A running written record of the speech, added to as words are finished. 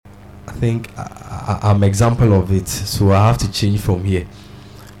I think I'm example of it, so I have to change from here.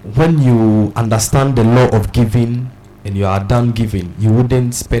 When you understand the law of giving and you are done giving, you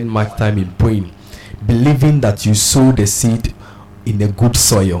wouldn't spend much time in praying, believing that you sow the seed in a good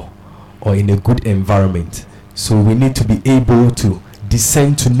soil or in a good environment. So we need to be able to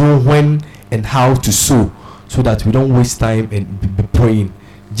discern, to know when and how to sow, so that we don't waste time and be praying.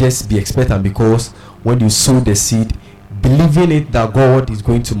 Just be expectant, because when you sow the seed, believing it that God is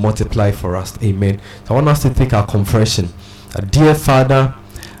going to multiply for us. Amen. So I want us to take our confession. Dear Father,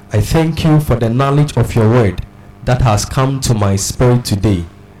 I thank you for the knowledge of your word that has come to my spirit today.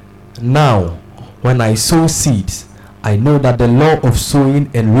 Now, when I sow seeds, I know that the law of sowing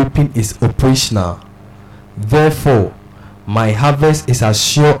and reaping is operational. Therefore, my harvest is as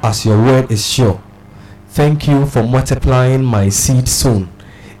sure as your word is sure. Thank you for multiplying my seed sown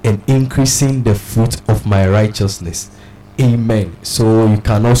and increasing the fruit of my righteousness. Amen. So you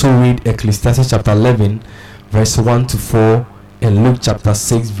can also read Ecclesiastes chapter 11 verse 1 to 4 and Luke chapter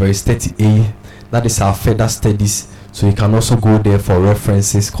 6 verse 38. That is our further studies. So you can also go there for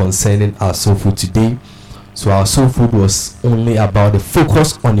references concerning our soul food today. So our soul food was only about the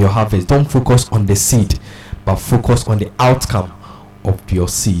focus on your harvest. Don't focus on the seed, but focus on the outcome of your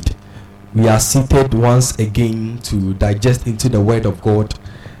seed. We are seated once again to digest into the word of God.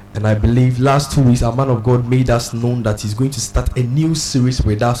 And I believe last 2 weeks, our man of God made us known that he's going to start a new series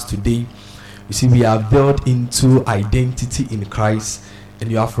with us today. You see, we are built into identity in Christ,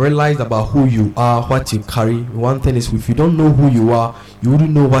 and you have realized about who you are, what you carry. One thing is, if you don't know who you are, you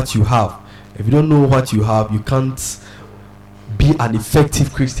wouldn't know what you have. If you don't know what you have, you can't be an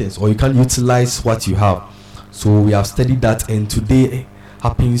effective Christian, or you can't utilize what you have. So we have studied that, and today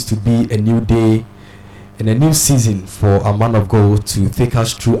happens to be a new day and a new season for a man of God to take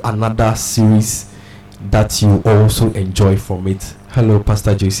us through another series that you also enjoy from it. Hello,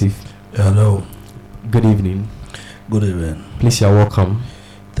 Pastor Joseph. Hello. Good evening. Good evening. Please, you're welcome.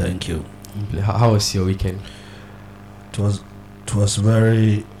 Thank you. How was your weekend? It was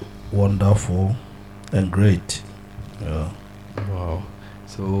very wonderful and great. Yeah. Wow.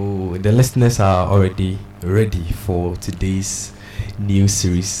 So the listeners are already ready for today's new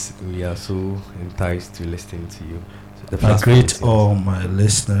series. We are so enticed to listen to you. So I greet all my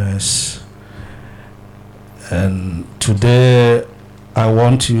listeners, and today I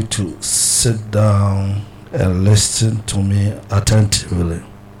want you to sit down and listen to me attentively.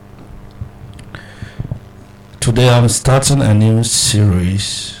 Today I'm starting a new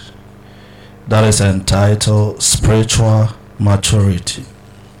series that is entitled Spiritual Maturity.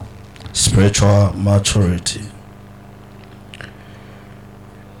 Spiritual maturity.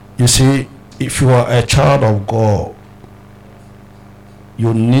 You see, if you are a child of God,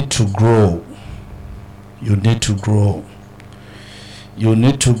 you need to grow. You need to grow. You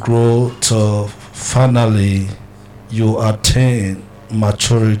need to grow till finally you attain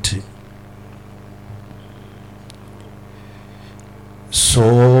maturity.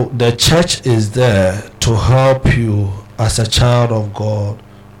 So the church is there to help you as a child of God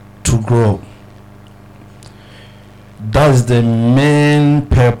to grow. That's the main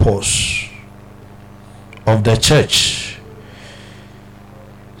purpose of the church.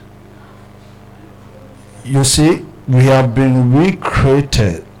 You see, we have been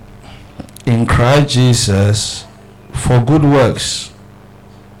recreated in Christ Jesus for good works.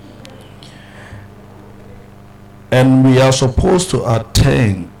 And we are supposed to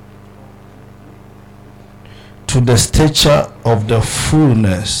attain to the stature of the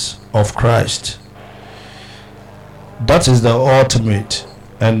fullness of Christ. That is the ultimate,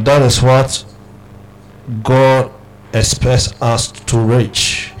 and that is what God expects us to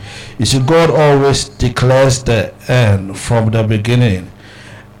reach. You see, God always declares the end from the beginning,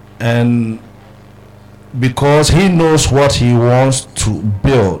 and because He knows what He wants to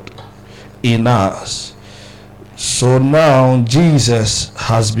build in us. So now Jesus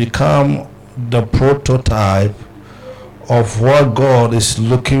has become the prototype of what God is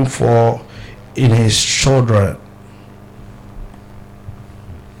looking for in His children.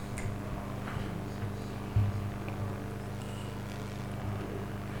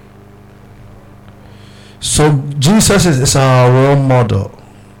 So Jesus is our role model.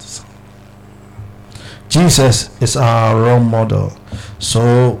 Jesus is our role model.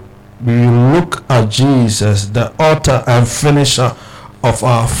 So we look at Jesus, the author and finisher of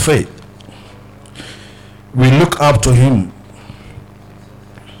our faith. We look up to Him.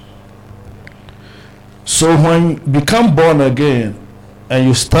 So when you become born again and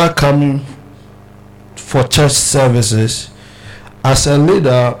you start coming for church services, as a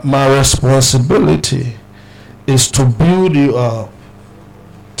leader, my responsibility is to build you up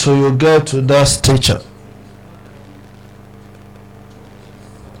till you get to that stature.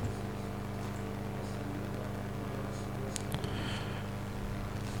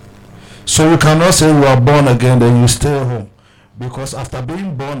 So you cannot say you are born again, then you stay home. Because after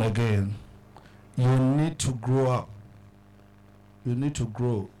being born again, you need to grow up. You need to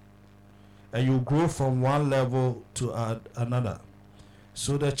grow. And you grow from one level to another.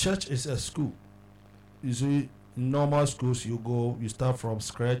 So the church is a school. You see, in normal schools, you start from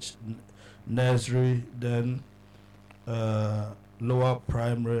scratch, nursery, then lower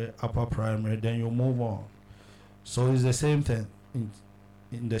primary, upper primary, then you move on. So it's the same thing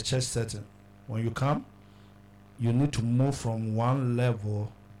in the church setting. When you come, you need to move from one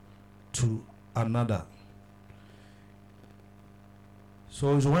level to another.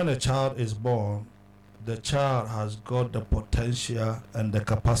 So it's when a child is born, the child has got the potential and the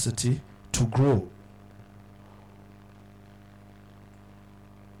capacity to grow.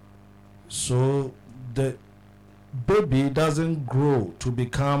 So the baby doesn't grow to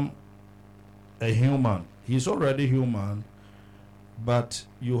become a human. He's already human, but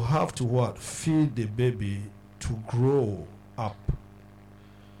you have to what? Feed the baby to grow up.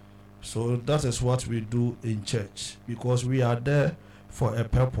 So that is what we do in church, because we are there for a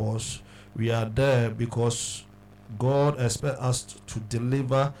purpose. We are there because God expects us to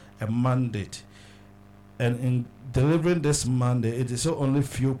deliver a mandate. And in delivering this mandate, it is only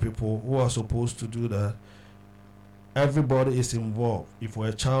few people who are supposed to do that. Everybody is involved. If you're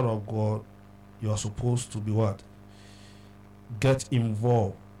a child of God, you are supposed to be what? Get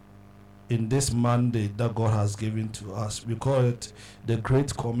involved in this mandate that God has given to us. We call it the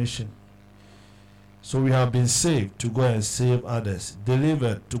Great Commission. So we have been saved to go and save others,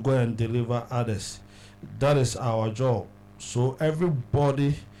 delivered to go and deliver others. That is our job. So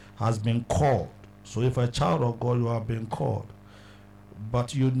everybody has been called. So if a child of God, you have been called.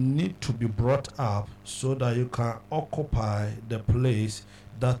 But you need to be brought up so that you can occupy the place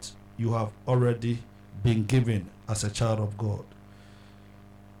that you have already been given as a child of God.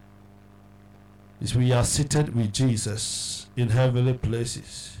 Is we are seated with Jesus in heavenly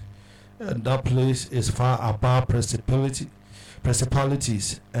places. And that place is far above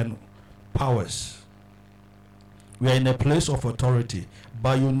principalities and powers. We are in a place of authority,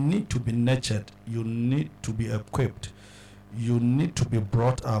 but you need to be nurtured. You need to be equipped. You need to be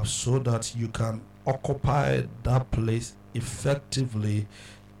brought up so that you can occupy that place effectively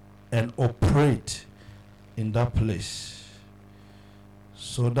and operate in that place.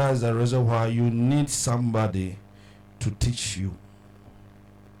 So that is the reason why you need somebody to teach you.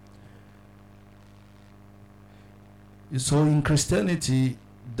 So in Christianity,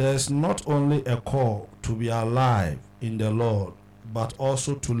 there's not only a call to be alive in the Lord, but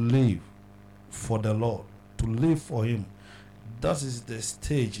also to live for the Lord, to live for Him. That is the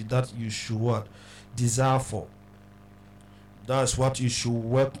stage that you should what? Desire for. That's what you should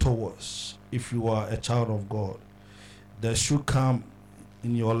work towards if you are a child of God. There should come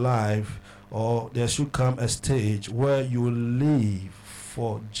in your life, or there should come a stage where you will live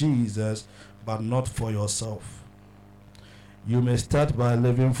for Jesus, but not for yourself. You may start by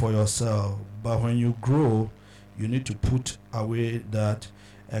living for yourself, but when you grow, you need to put away that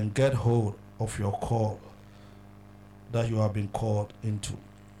and get hold of your call that you have been called into.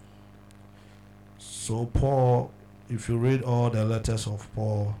 So Paul, if you read all the letters of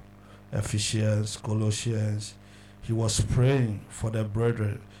Paul, Ephesians, Colossians, he was praying for the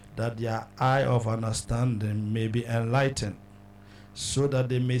brethren that their eye of understanding may be enlightened, so that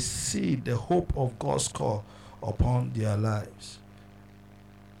they may see the hope of God's call upon their lives.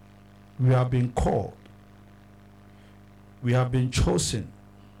 We have been called. We have been chosen.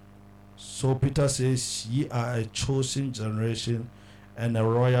 So Peter says, ye are a chosen generation and a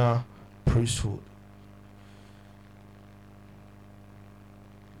royal priesthood.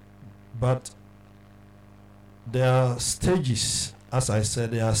 But there are stages, as I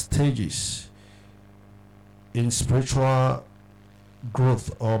said, there are stages in spiritual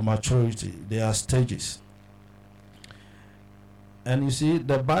growth or maturity. There are stages. And you see,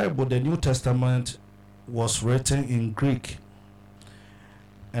 the Bible, the New Testament, was written in Greek.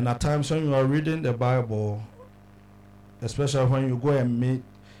 And at times when you are reading the Bible, especially when you go and meet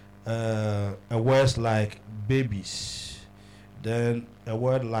a word like babies, then a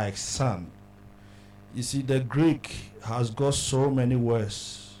word like son, you see, the Greek has got so many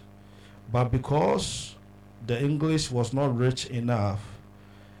words. But because the English was not rich enough,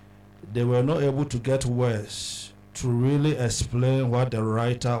 they were not able to get words to really explain what the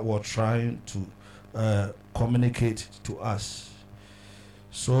writer was trying to communicate to us.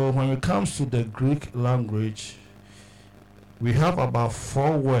 So when it comes to the Greek language, we have about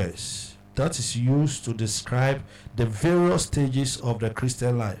 4 words that is used to describe the various stages of the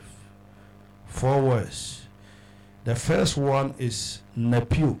Christian life. 4 words. The first one is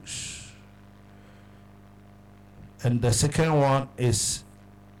nepios, and the second one is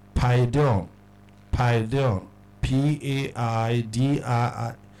paidion. Paidion, P-A-I-D-I-O-N.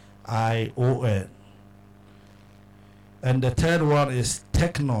 And the third one is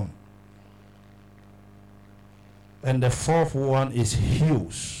teknon. And the fourth one is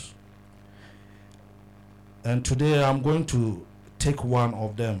hues. And today I'm going to take one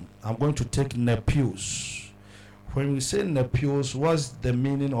of them. I'm going to take nepios. When we say nepios, what's the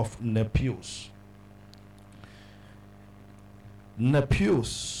meaning of nepios?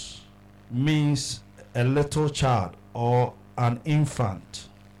 Nepios means a little child or an infant,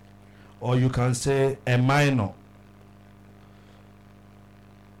 or you can say a minor,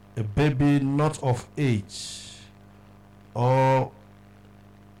 a baby not of age, or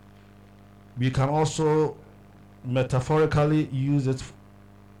we can also metaphorically use it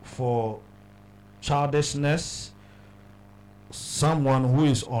for childishness, someone who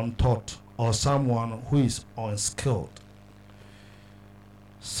is untaught, or someone who is unskilled.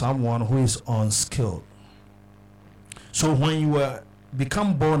 Someone who is unskilled. So when you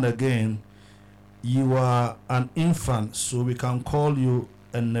become born again, you are an infant, so we can call you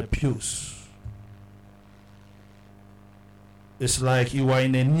a nepios. It's like you are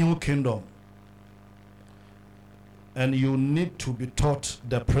in a new kingdom, and you need to be taught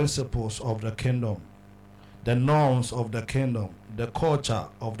the principles of the kingdom, the norms of the kingdom, the culture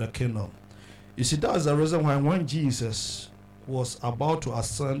of the kingdom. You see, that's the reason why when Jesus was about to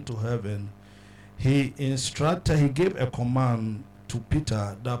ascend to heaven, he gave a command to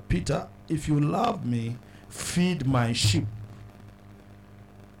Peter that, Peter, if you love me, feed my sheep.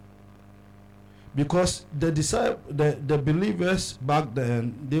 Because the believers back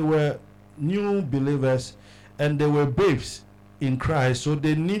then, they were new believers and they were babes in Christ, so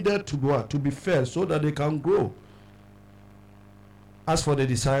they needed to be fed so that they can grow. As for the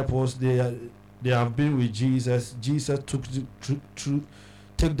disciples, they have been with Jesus. Jesus took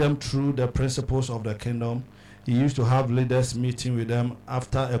them through the principles of the kingdom. He used to have leaders meeting with them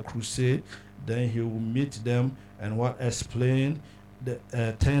after a crusade. Then he will meet them and explain the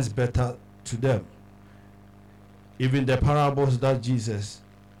things better to them. Even the parables that Jesus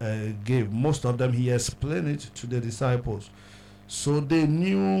gave, most of them he explained it to the disciples. So they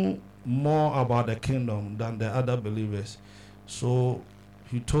knew more about the kingdom than the other believers. So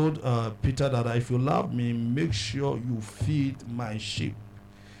he told Peter that if you love me, make sure you feed my sheep.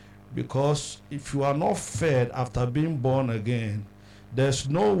 Because if you are not fed after being born again, there's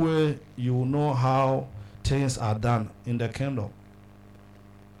no way you will know how things are done in the kingdom.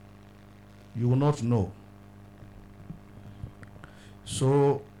 You will not know.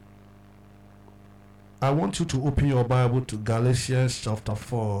 So I want you to open your Bible to Galatians chapter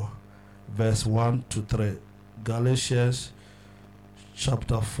 4, verse 1 to 3. Galatians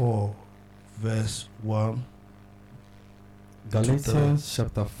chapter 4, verse 1. Galatians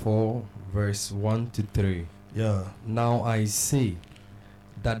chapter 4, verse 1 to 3. Yeah. Now I say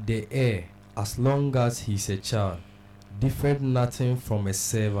that the heir, as long as he is a child, differeth nothing from a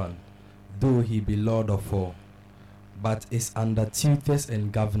servant, though he be Lord of all, but is under tutors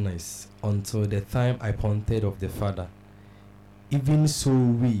and governors until the time appointed of the Father. Even so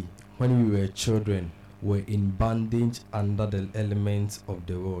we, when we were children, were in bondage under the elements of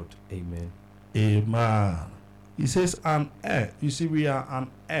the world. Amen. Amen. He says an heir. You see, we are an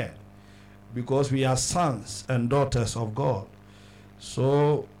heir because we are sons and daughters of God.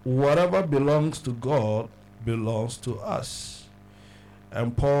 So whatever belongs to God belongs to us.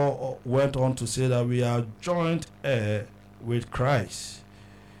 And Paul went on to say that we are joint heir with Christ,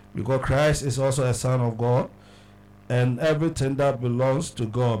 because Christ is also a son of God, and everything that belongs to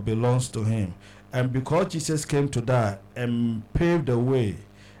God belongs to him. And because Jesus came to die and paved the way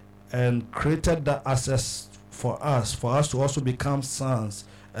and created the access for us to also become sons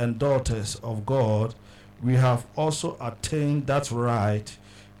and daughters of God, we have also attained that right,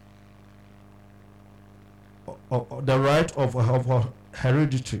 the right of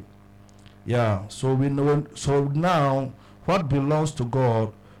heredity. Yeah, so we know. So now what belongs to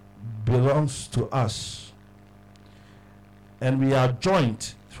God belongs to us, and we are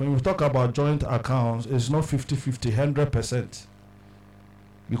joint. When we talk about joint accounts, it's not 50-50, 100%,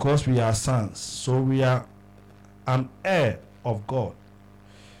 because we are sons. So we are an heir of God.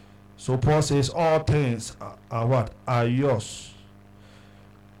 So Paul says all things are what? Are yours.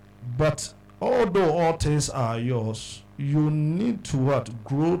 But although all things are yours, you need to what?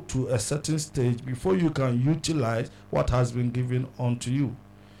 Grow to a certain stage before you can utilize what has been given unto you.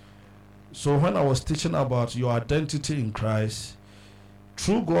 So when I was teaching about your identity in Christ,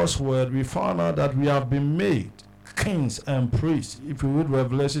 through God's word, we found out that we have been made kings and priests. If you read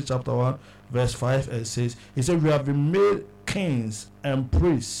Revelation chapter 1, verse 5, it says, he said, we have been made kings and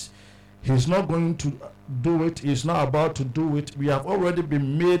priests. He's not going to do it. He's not about to do it. We have already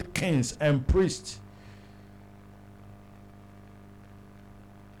been made kings and priests.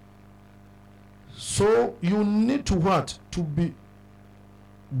 So you need to what? To be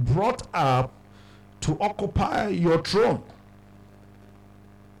brought up to occupy your throne.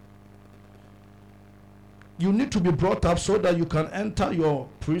 You need to be brought up so that you can enter your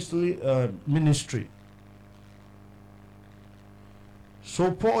priestly ministry.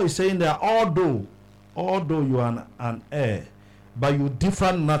 So Paul is saying that although you are an heir, but you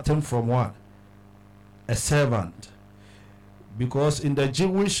differ nothing from what? A servant. Because in the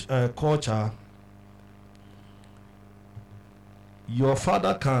Jewish culture, your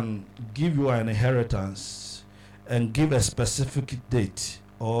father can give you an inheritance and give a specific date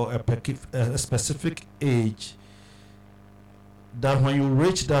or a specific age, that when you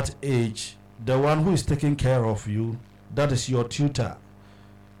reach that age, the one who is taking care of you, that is your tutor.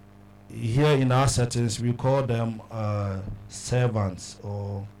 Here in our settings, we call them servants, we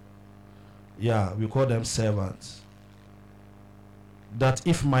call them servants. That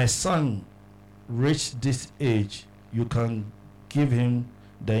if my son reached this age, you can give him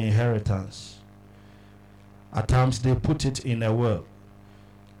the inheritance. At times they put it in a will.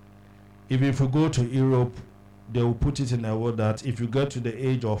 Even if you go to Europe, they will put it in a will that if you get to the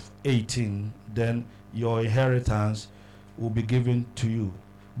age of 18, then your inheritance will be given to you.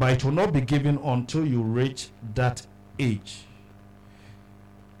 But it will not be given until you reach that age.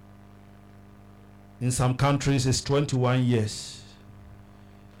 In some countries, it's 21 years.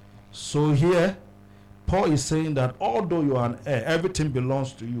 So here, Paul is saying that although you are an heir, everything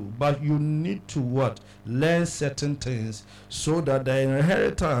belongs to you, but you need to what? Learn certain things so that the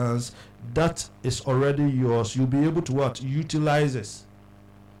inheritance that is already yours, you'll be able to what? Utilize it.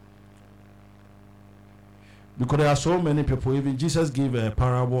 Because there are so many people, even Jesus gave a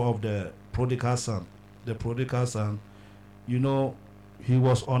parable of the prodigal son. The prodigal son, you know, he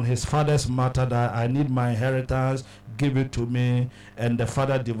was on his father's matter that I need my inheritance, give it to me, and the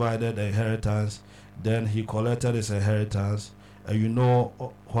father divided the inheritance. Then he collected his inheritance, and you know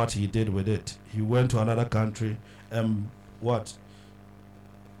what he did with it. He went to another country and what?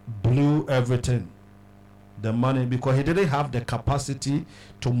 Blew everything, the money, because he didn't have the capacity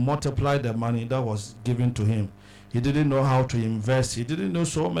to multiply the money that was given to him. He didn't know how to invest. He didn't know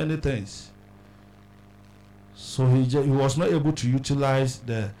so many things. So he was not able to utilize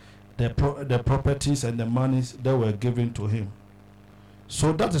the properties and the monies that were given to him.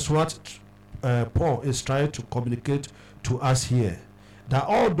 So that is what Paul is trying to communicate to us here, that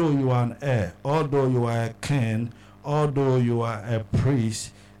although you are an heir, although you are a king, although you are a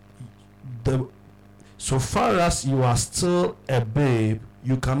priest, so far as you are still a babe,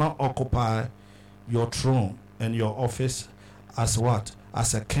 you cannot occupy your throne and your office as what?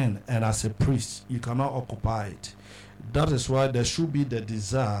 As a king and as a priest. You cannot occupy it. That is why there should be the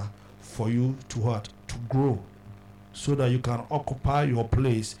desire for you to what? To grow, so that you can occupy your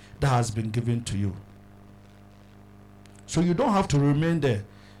place that has been given to you. So you don't have to remain there.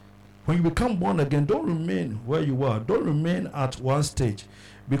 When you become born again, don't remain where you are. Don't remain at one stage.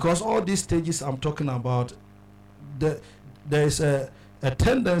 Because all these stages I'm talking about, there is a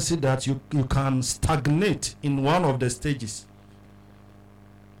tendency that you can stagnate in one of the stages.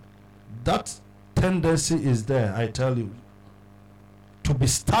 That tendency is there, I tell you. To be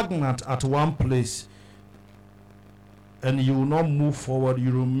stagnant at one place, and you will not move forward,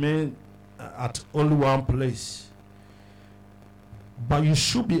 you remain at only one place. But you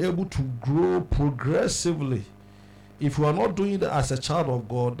should be able to grow progressively. If you are not doing that as a child of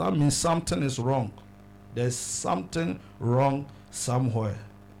God, that means something is wrong. There's something wrong somewhere.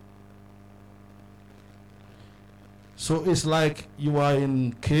 So it's like you are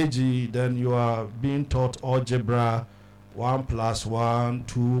in KG, then you are being taught algebra, 1 + 1,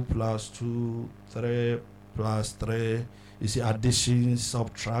 2 + 2, 3 + 3. You see, addition,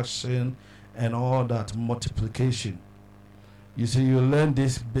 subtraction, and all that, multiplication. You see, you learn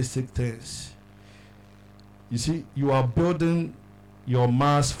these basic things. You see, you are building your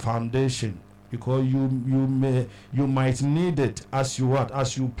mass foundation, because you might need it as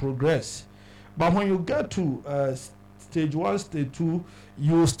you progress. But when you get to stage 1, stage 2,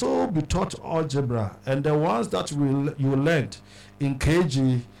 you will still be taught algebra, and the ones that you learned in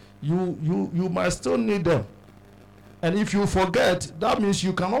KG, you might still need them. And if you forget, that means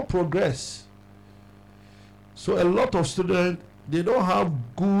you cannot progress. So a lot of students, they don't have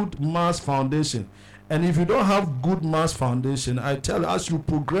good maths foundation. And if you don't have good maths foundation, I tell you, as you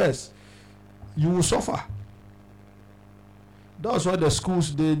progress, you will suffer. That's why the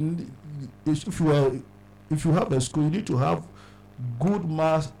schools, if you have a school, you need to have good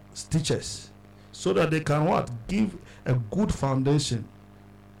maths teachers, so that they can give a good foundation,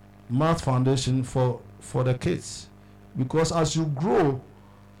 math foundation for the kids. Because as you grow,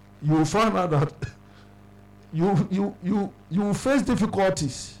 you will find out that you will face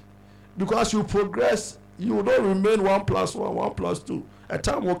difficulties, because as you progress, you will not remain 1 + 1, 1 + 2. A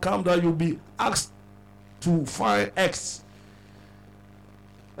time will come that you'll be asked to find X,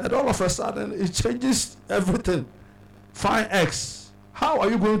 and all of a sudden it changes everything. Find X. How are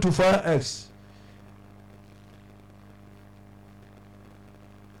you going to find X?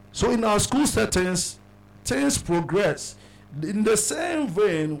 So in our school settings, things progress. In the same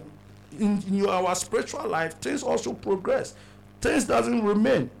vein, in our spiritual life, things also progress. Things doesn't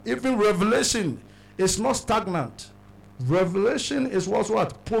remain. Even revelation is not stagnant. Revelation is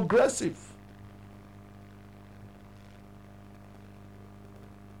what? Progressive.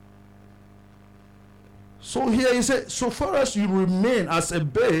 So here he said, so far as you remain as a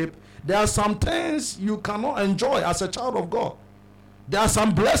babe, there are some things you cannot enjoy as a child of God. There are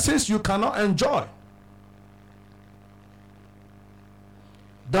some blessings you cannot enjoy.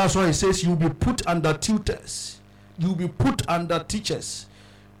 That's why he says you'll be put under tutors. You'll be put under teachers.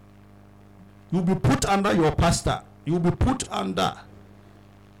 You'll be put under your pastor. You'll be put under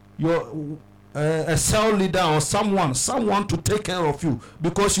your a cell leader or someone to take care of you,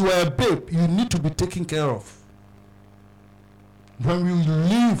 because you are a babe. You need to be taken care of. When you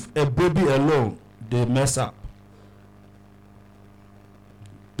leave a baby alone, they mess up.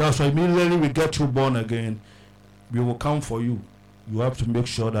 That's why immediately we get you born again, we will come for you. You have to make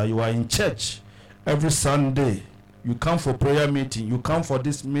sure that you are in church every Sunday. You come for prayer meeting. You come for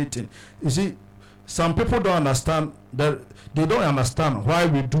this meeting. You see, some people don't understand that. They don't understand why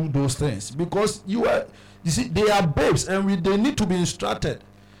we do those things, because you see, they are babes, and they need to be instructed.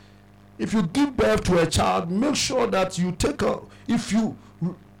 If you give birth to a child, make sure that you take a. If you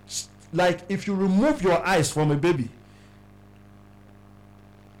remove your eyes from a baby,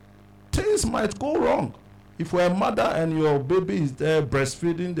 things might go wrong. If you're a mother and your baby is there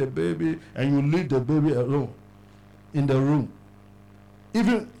breastfeeding the baby, and you leave the baby alone in the room,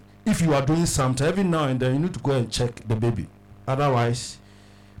 even if you are doing something, every now and then you need to go and check the baby. Otherwise,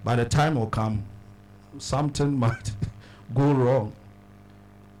 by the time will come, something might go wrong,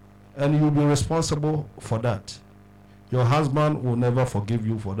 and you'll be responsible for that. Your husband will never forgive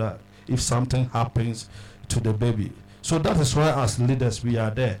you for that if something happens to the baby. So that is why as leaders we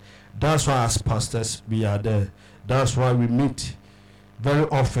are there. That's why as pastors we are there. That's why we meet very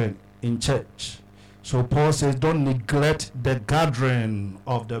often in church. So Paul says, don't neglect the gathering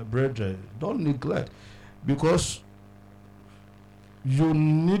of the brethren. Don't neglect, because you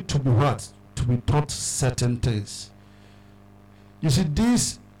need to be to be taught certain things. You see,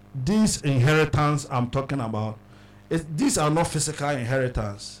 these inheritance I'm talking about, these are not physical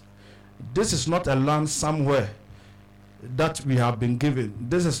inheritance. This is not a land somewhere that we have been given.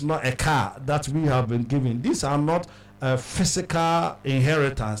 This is not a car that we have been given. These are not a physical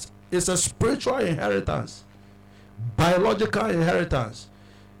inheritance. It's a spiritual inheritance, biological inheritance.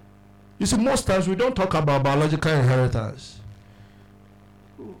 You see, most times we don't talk about biological inheritance.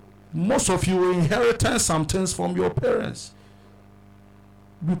 Most of you inherit some things from your parents.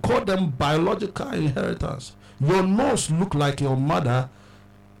 We call them biological inheritance. Your nose look like your mother.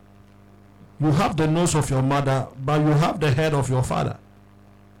 You have the nose of your mother, but you have the head of your father.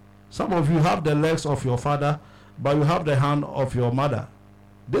 Some of you have the legs of your father, but you have the hand of your mother.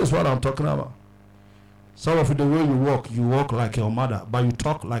 This is what I'm talking about. Some of you, the way you walk like your mother, but you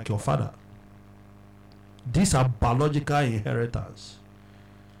talk like your father. These are biological inheritance.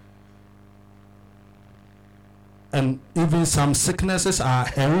 And even some sicknesses are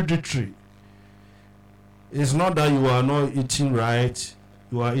hereditary. It's not that you are not eating right,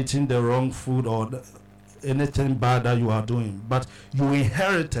 you are eating the wrong food, or anything bad that you are doing, but you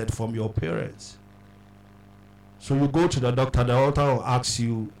inherited from your parents. So you go to the doctor will ask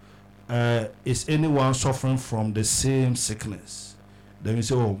you, is anyone suffering from the same sickness? Then you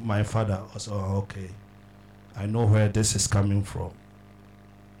say, oh, my father. Also, okay, I know where this is coming from.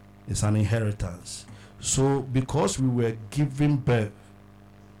 It's an inheritance. So because we were given birth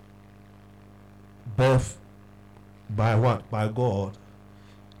by what? By God.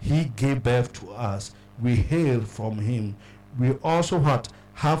 He gave birth to us. We hail from him. We also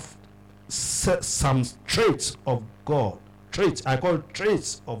have some traits of God. Traits, I call it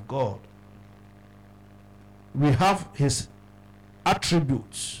traits of God. We have his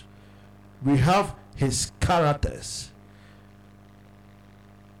attributes. We have his characters.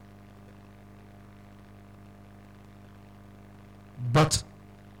 But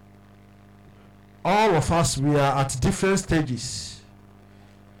all of us, we are at different stages.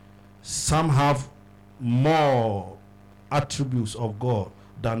 Some have more attributes of God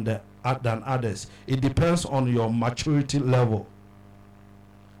than others. It depends on your maturity level.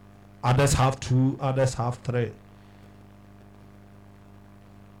 Others have 2, others have 3.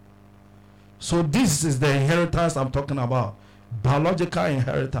 So this is the inheritance I'm talking about. Biological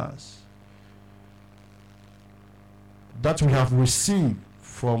inheritance that we have received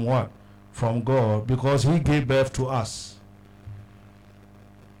from what? From God, because he gave birth to us.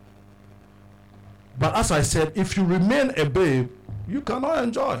 But as I said, if you remain a babe, you cannot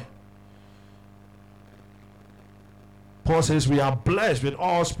enjoy. Paul says we are blessed with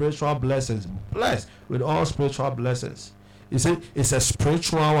all spiritual blessings. Blessed with all spiritual blessings. He said it's a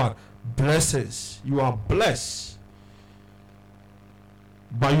spiritual one. Blessings. You are blessed.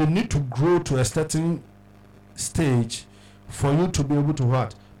 But you need to grow to a certain stage for you to be able to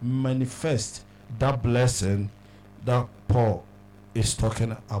what? Manifest that blessing that Paul is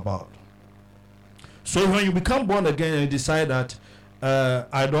talking about. So when you become born again and you decide that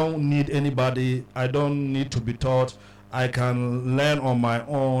I don't need anybody, I don't need to be taught, I can learn on my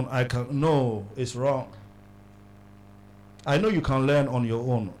own, no, it's wrong. I know you can learn on your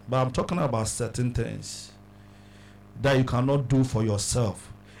own, but I'm talking about certain things that you cannot do for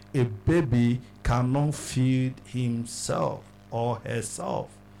yourself. A baby cannot feed himself or herself.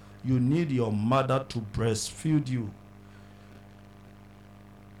 You need your mother to breastfeed you.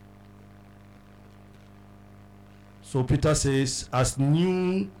 So Peter says, as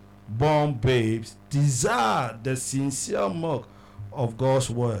newborn babes, desire the sincere milk of God's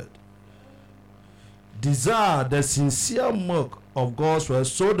word. Desire the sincere milk of God's word,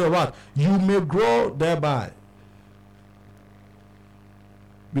 so that what? You may grow thereby.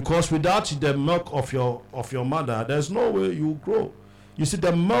 Because without the milk of your mother, there's no way you grow. You see,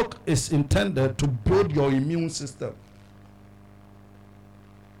 the milk is intended to build your immune system.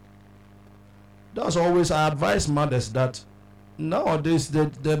 That's always, I advise mothers that nowadays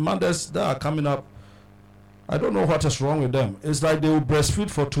the mothers that are coming up, I don't know what is wrong with them. It's like they will breastfeed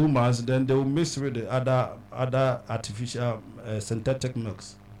for 2 months, then they will mix with the other artificial synthetic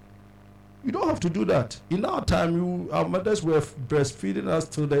milks. You don't have to do that. In our time, our mothers were breastfeeding us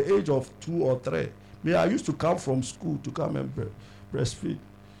till the age of 2 or 3. I used to come from school to come and breastfeed.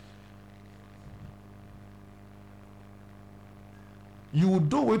 You will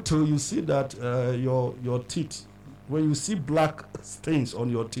do it till you see that your teeth, when you see black stains on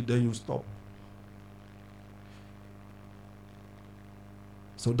your teeth, then you stop.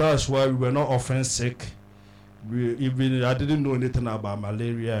 So that's why we were not often sick. I didn't know anything about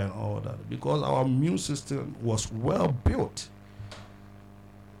malaria and all that, because our immune system was well built.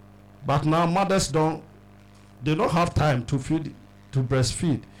 But now mothers don't have time to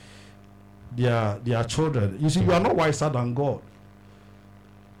breastfeed their children. You see, you are not wiser than God.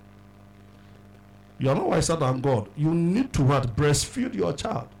 You are not wiser than God. You need to breastfeed your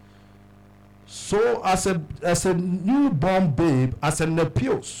child. So as a newborn babe, as a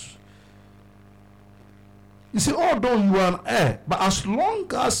nepios, you see, although you are an heir, but as long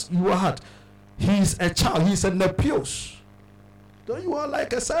as you are he is a child, he is a nepios, then you are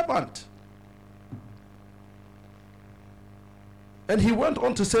like a servant. And he went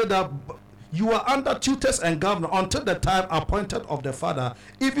on to say that you are under tutors and governors until the time appointed of the Father.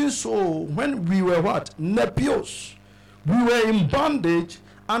 Even so, when we were nepios, we were in bondage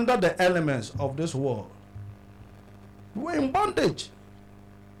under the elements of this world. We were in bondage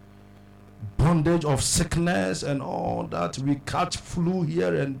of sickness and all that. We catch flu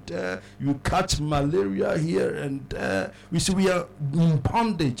here and there, you catch malaria here and there. We see we are in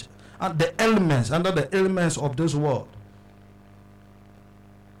bondage under the elements of this world.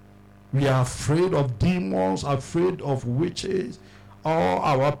 We are afraid of demons, afraid of witches. All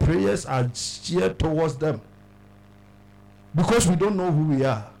our prayers are geared towards them, because we don't know who we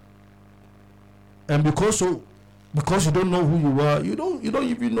are. And because you don't know who you are, you don't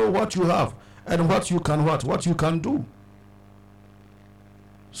even know what you have and what you can do.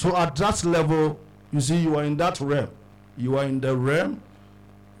 So at that level, you see, you are in that realm. You are in the realm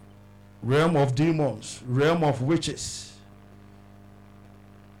of demons, realm of witches.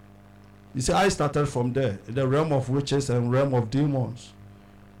 You see, I started from there, the realm of witches and realm of demons.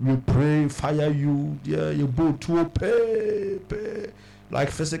 We pray, fire you, yeah, you go to pay. like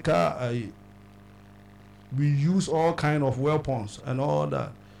physical. We use all kind of weapons and all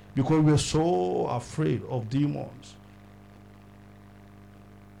that because we're so afraid of demons.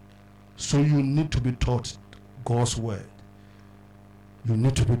 So you need to be taught God's word. You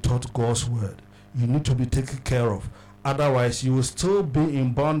need to be taught God's word. You need to be taken care of. Otherwise, you will still be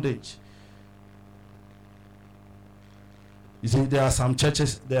in bondage. You see, there are some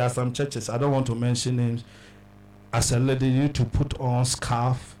churches. I don't want to mention names. As a lady, you need to put on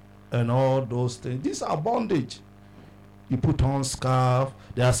scarf and all those things. These are bondage. You put on scarf.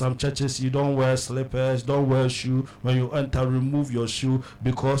 There are some churches you don't wear slippers, don't wear shoe. When you enter, remove your shoe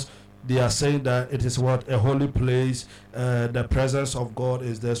because they are saying that it is what? A holy place. The presence of God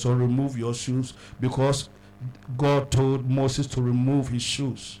is there. So remove your shoes because God told Moses to remove his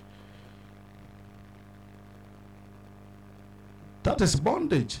shoes. That is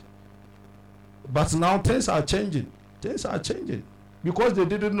bondage. But now things are changing. Things are changing because they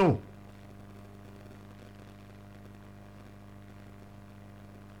didn't know.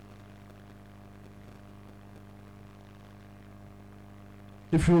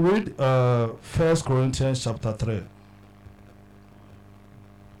 If you read 1 Corinthians chapter 3,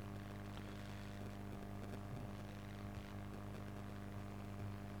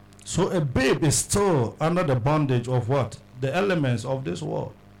 so a babe is still under the bondage of what? The elements of this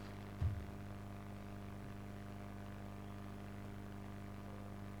world.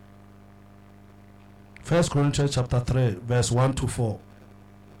 First Corinthians chapter 3, verse 1 to 4.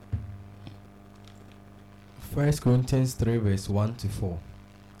 1 Corinthians 3, verse 1 to 4.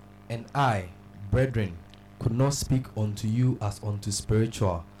 And I, brethren, could not speak unto you as unto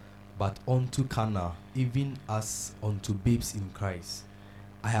spiritual, but unto carnal, even as unto babes in Christ.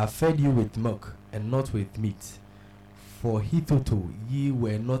 I have fed you with milk, and not with meat. For hitherto ye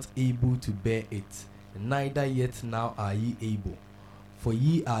were not able to bear it, neither yet now are ye able. For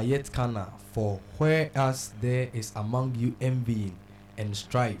ye are yet carnal, for whereas there is among you envying, and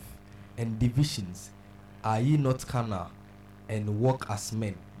strife, and divisions, are ye not carnal, and walk as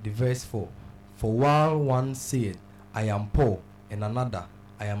men? The verse 4. For while one said, I am Paul, and another,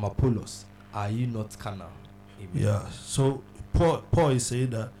 I am Apollos, are ye not carnal? Amen. Yeah, so Paul is saying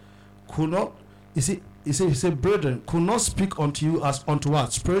that could not, he said, brethren, could not speak unto you as unto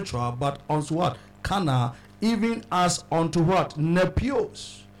what? Spiritual, but unto what? Carnal, even as unto what?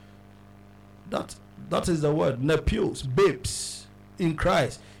 Nepios. That is the word, nepios, babes in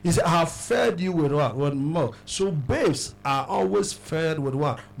Christ. He said, I have fed you with what? With milk. So babes are always fed with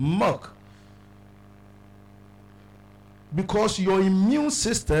what? Milk. Because your immune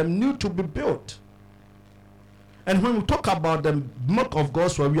system needs to be built. And when we talk about the milk of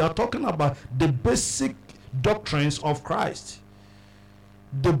God's word, we are talking about the basic doctrines of Christ.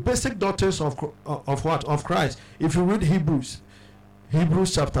 The basic doctrines of what? Of Christ. If you read Hebrews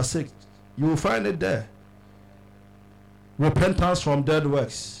chapter 6, you will find it there. Repentance from dead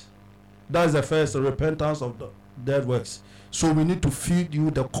works. That is the first, the repentance of the dead works. So we need to feed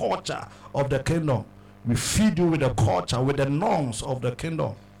you the culture of the kingdom. We feed you with the culture, with the norms of the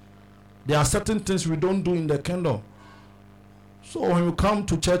kingdom. There are certain things we don't do in the kingdom. So when you come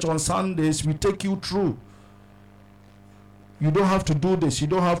to church on Sundays, we take you through. You don't have to do this. You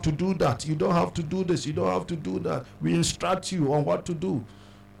don't have to do that. You don't have to do this. You don't have to do that. We instruct you on what to do.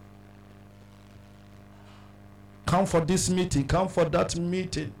 Come for this meeting. Come for that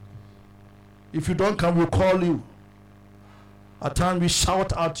meeting. If you don't come, we'll call you. At times we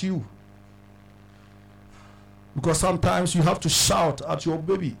shout at you. Because sometimes you have to shout at your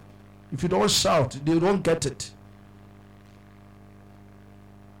baby. If you don't shout, they don't get it.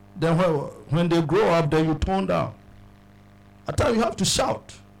 Then when they grow up, then you tone down. At times you have to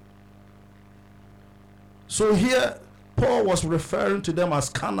shout. So here, Paul was referring to them as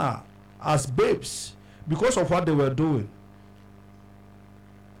carnal, as babes, because of what they were doing.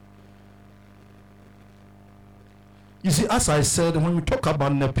 You see, as I said, when we talk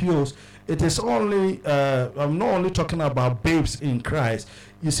about nepios, it is only, I'm not only talking about babes in Christ.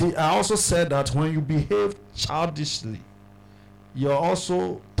 You see, I also said that when you behave childishly, you're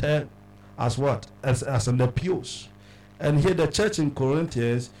also termed as what? As a nepios. And here the church in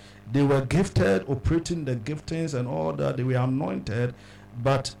Corinthians, they were gifted, operating the giftings and all that. They were anointed,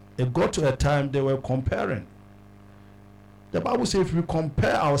 but it got to a time they were comparing. The Bible says if we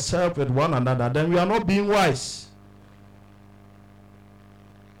compare ourselves with one another, then we are not being wise.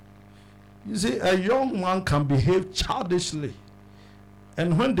 You see, a young man can behave childishly.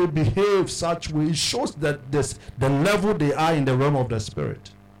 And when they behave such way, it shows that the level they are in the realm of the spirit.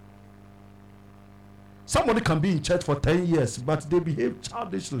 Somebody can be in church for 10 years, but they behave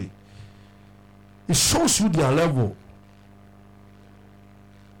childishly. It shows you their level.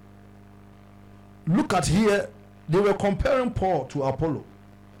 Look at here, they were comparing Paul to Apollo.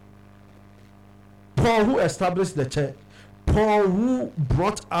 Paul who established the church, Paul who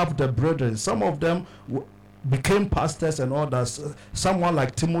brought up the brethren. Some of them became pastors and others. Someone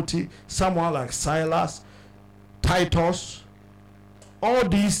like Timothy, someone like Silas, Titus. All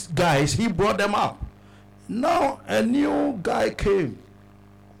these guys, he brought them up. Now a new guy came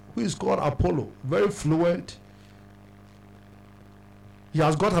who is called Apollo, very fluent. He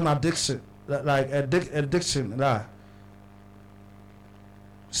has got an addiction, like addiction.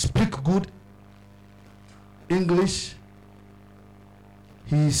 Speak good English.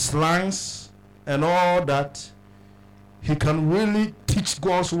 He slangs and all that. He can really teach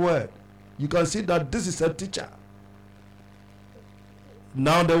God's word. You can see that this is a teacher.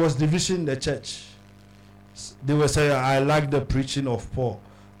 Now there was division in the church. They were saying, I like the preaching of Paul.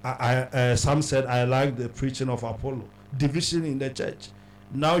 Some said, I like the preaching of Apollo. Division in the church.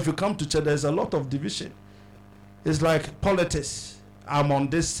 Now if you come to church, there's a lot of division. It's like politics. I'm on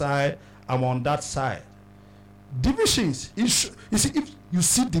this side, I'm on that side. Divisions. You see, if you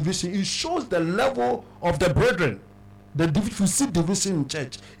see division, it shows the level of the brethren. If you see division in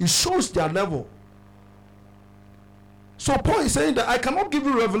church, it shows their level. So Paul is saying that I cannot give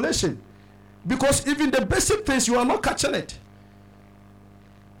you revelation, because even the basic things you are not catching it.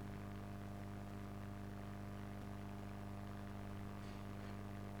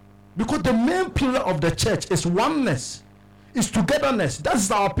 Because the main pillar of the church is oneness, is togetherness.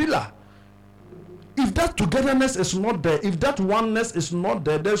 That's our pillar. If that togetherness is not there, if that oneness is not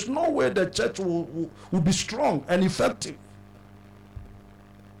there, there's no way the church will be strong and effective.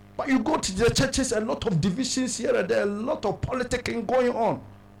 But you go to the churches, a lot of divisions here and there, a lot of politicking going on.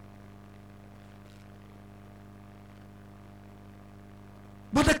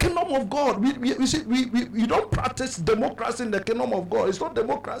 But the kingdom of God, we don't practice democracy in the kingdom of God. It's not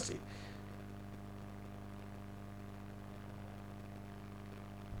democracy.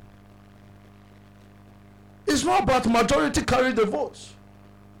 It's not about majority carry the votes.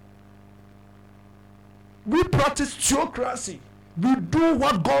 We practice theocracy. We do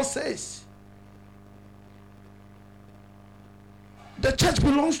what God says. The church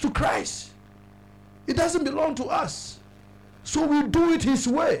belongs to Christ. It doesn't belong to us. So we do it His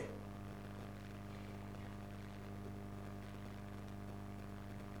way.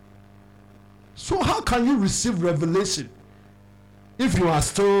 So how can you receive revelation if you are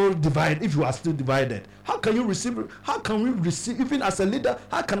still divided? How can you receive? How can we receive? Even as a leader,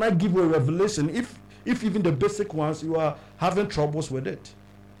 how can I give you a revelation if even the basic ones you are having troubles with it?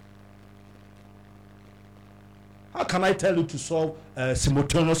 How can I tell you to solve a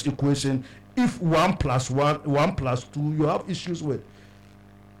simultaneous equation if 1 + 1, 1 + 2 you have issues with?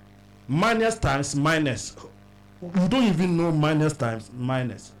 Minus times minus. You don't even know minus times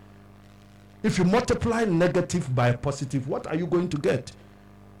minus. If you multiply negative by positive, what are you going to get?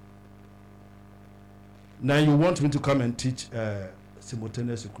 Now you want me to come and teach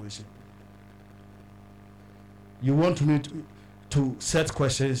simultaneous equation. You want me to set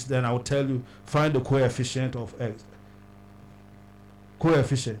questions, then I'll tell you, find the coefficient of x.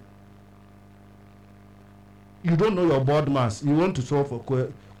 Coefficient. You don't know your board mass. You want to solve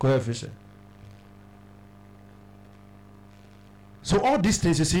for coefficient. So all these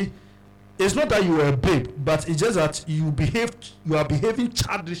things, you see, it's not that you are a babe, but it's just that you are behaving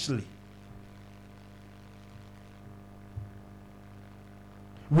childishly.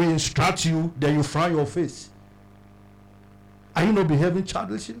 We instruct you, then you frown your face. Are you not behaving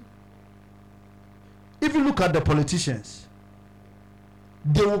childishly? If you look at the politicians,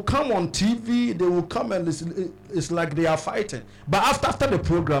 they will come on TV, they will come and listen, it's like they are fighting. But after the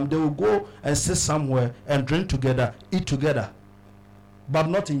program, they will go and sit somewhere and drink together, eat together, but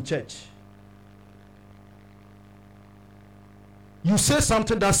not in church. You say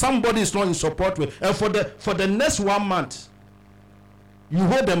something that somebody is not in support with, and for the next 1 month, you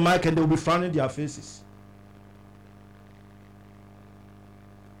hold the mic and they will be frowning their faces.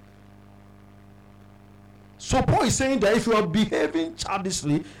 So Paul is saying that if you are behaving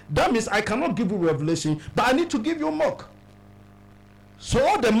childishly, that means I cannot give you revelation, but I need to give you mark. So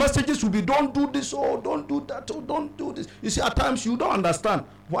all the messages will be, don't do this, oh, don't do that, oh, don't do this. You see, at times you don't understand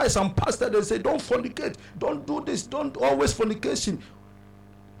why some pastors, they say, don't fornicate, don't do this, don't always fornication.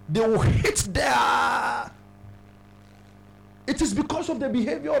 They will hit there. It is because of the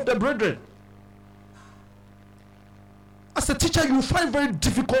behavior of the brethren. As a teacher, you find very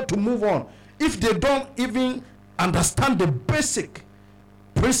difficult to move on if they don't even understand the basic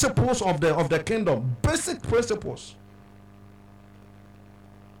principles of the kingdom. Basic principles.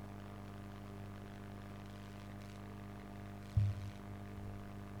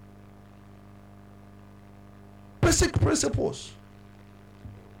 basic principles.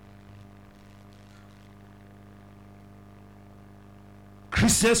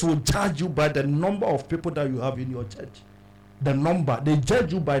 Christians will judge you by the number of people that you have in your church. The number. They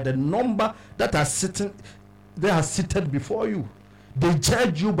judge you by the number that are sitting, they are seated before you. They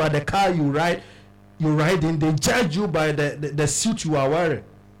judge you by the car you ride in. They judge you by the suit you are wearing.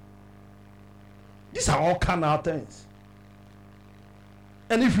 These are all carnal things.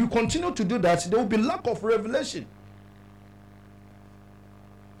 And if you continue to do that, there will be lack of revelation.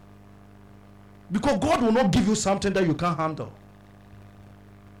 Because God will not give you something that you can't handle.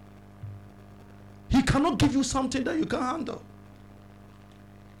 He cannot give you something that you can't handle.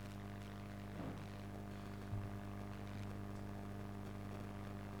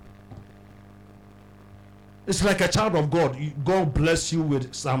 It's like a child of God. God bless you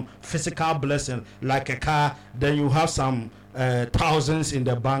with some physical blessing, like a car. Then you have some thousands in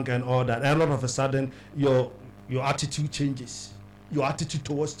the bank and all that. And all of a sudden, your attitude changes. Your attitude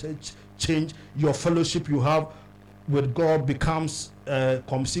towards church change. Your fellowship you have with God becomes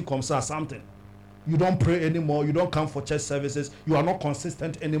comme ci comme ça something. You don't pray anymore. You don't come for church services. You are not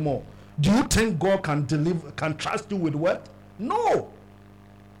consistent anymore. Do you think God can trust you with what? No.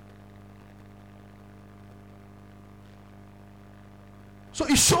 So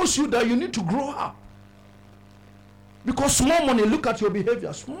it shows you that you need to grow up. Because small money, look at your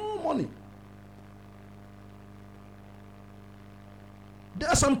behavior. Small money. There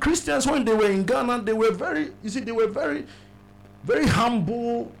are some Christians, when they were in Ghana, they were very very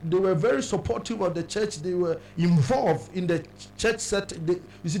humble. They were very supportive of the church. They were involved in the church set.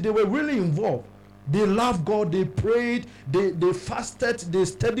 They were really involved. They loved God. They prayed. They fasted. They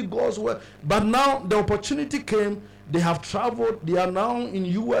studied God's word. But now the opportunity came. They have traveled. They are now in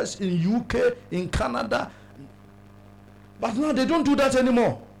US, in UK, in Canada. But now they don't do that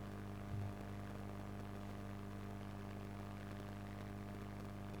anymore.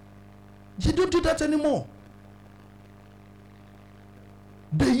 They don't do that anymore.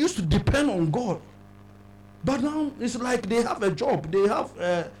 They used to depend on God. But now it's like they have a job. They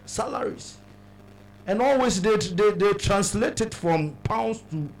have salaries. And always they translate it from pounds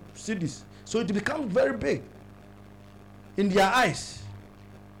to cedis. So it becomes very big in their eyes.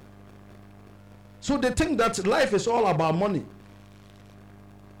 So they think that life is all about money.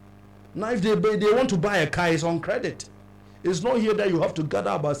 Now if they want to buy a car, it's on credit. It's not here that you have to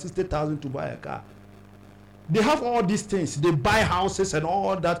gather about 60,000 to buy a car. They have all these things. They buy houses and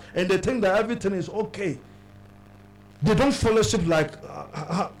all that, and they think that everything is okay. They don't fellowship like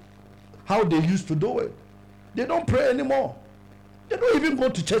how they used to do it. They don't pray anymore. They don't even go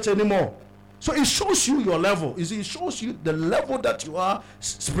to church anymore. So it shows you your level. It shows you the level that you are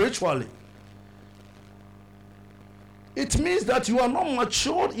spiritually. It means that you are not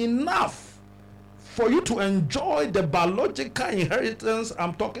matured enough for you to enjoy the biological inheritance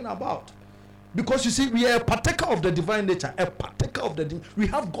I'm talking about. Because you see, we are a partaker of the divine nature, we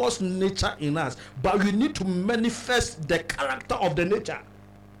have God's nature in us, but we need to manifest the character of the nature.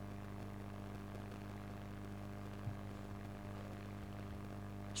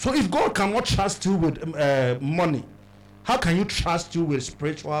 So if God cannot trust you with money, how can you trust you with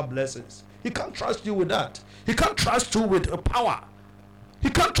spiritual blessings? He can't trust you with that. He can't trust you with power. He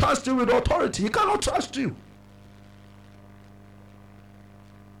can't trust you with authority. He cannot trust you.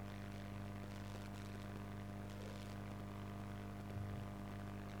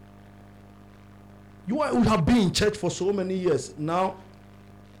 You have been in church for so many years. Now,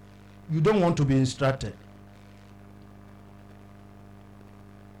 you don't want to be instructed.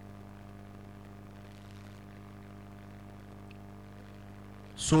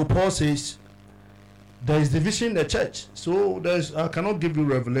 So Paul says, there is division in the church. So I cannot give you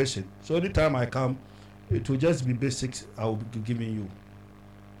revelation. So anytime I come, it will just be basics I will be giving you.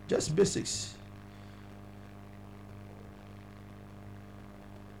 Just basics.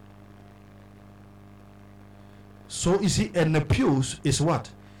 So you see, and the pews is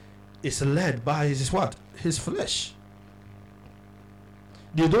what? It's led by his what? His flesh.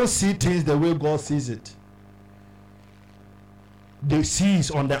 They don't see things the way God sees it. They see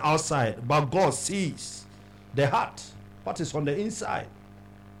it on the outside, but God sees the heart, what is on the inside.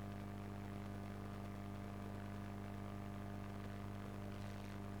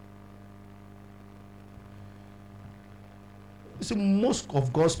 You see, most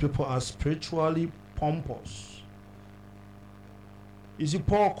of God's people are spiritually pompous. You see,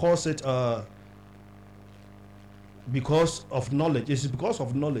 Paul calls it because of knowledge. It's because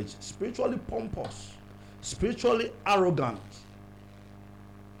of knowledge. Spiritually pompous, spiritually arrogant.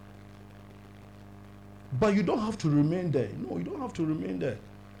 But you don't have to remain there. No, you don't have to remain there.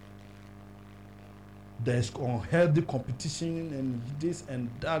 There's unhealthy competition and this and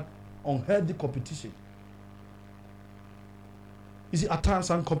that. Unhealthy competition. You see, at times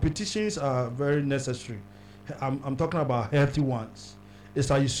some competitions are very necessary. I'm talking about healthy ones. It's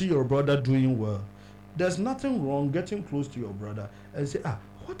like you see your brother doing well. There's nothing wrong getting close to your brother and say,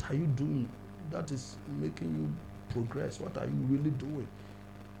 what are you doing that is making you progress? What are you really doing?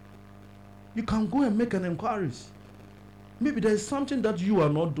 You can go and make an inquiries. Maybe there's something that you are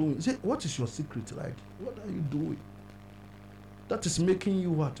not doing. Say, what is your secret? Like, what are you doing? That is making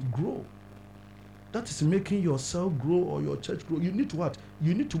you what? Grow. That is making yourself grow or your church grow. You need to what?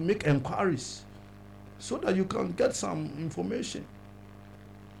 You need to make inquiries so that you can get some information.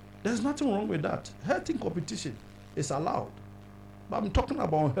 There's nothing wrong with that. Healthy competition is allowed. But I'm talking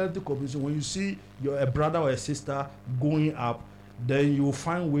about healthy competition. When you see a brother or a sister going up, then you will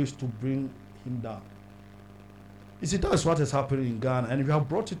find ways to bring him down. You see, that's what is happening in Ghana, and we have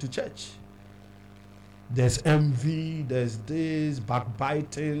brought it to church. There's envy, there's this,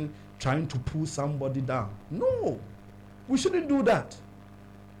 backbiting, trying to pull somebody down. No, we shouldn't do that.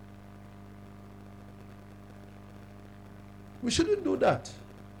 We shouldn't do that.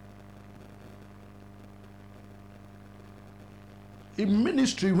 In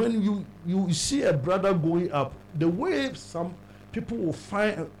ministry, when you see a brother going up, the way some people will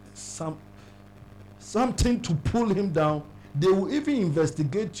find something to pull him down, they will even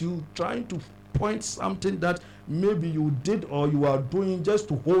investigate you, trying to point something that maybe you did or you are doing just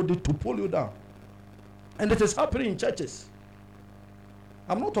to hold it, to pull you down. And it is happening in churches.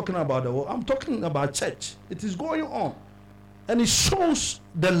 I'm not talking about the world, I'm talking about church. It is going on. And it shows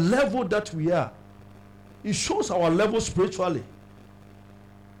the level that we are. It shows our level spiritually.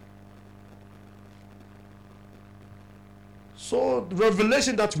 So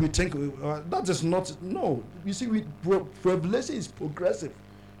revelation that we think that is not, no. You see, revelation is progressive.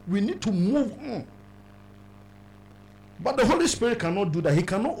 We need to move on. But the Holy Spirit cannot do that. He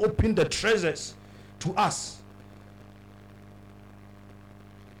cannot open the treasures to us.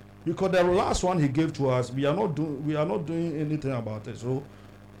 Because the last one he gave to us, we are not doing anything about it. So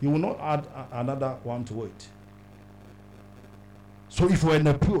he will not add another one to it. So if we're in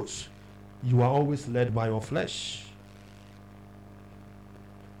the purse, you are always led by your flesh.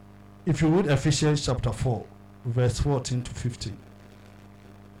 If you read Ephesians chapter 4, verse 14 to 15,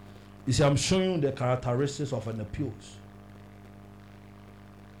 you see, I'm showing you the characteristics of an appeals.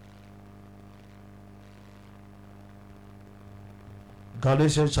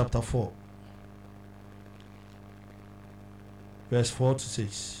 Galatians chapter 4, verse 4 to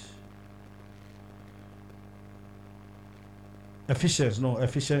 6.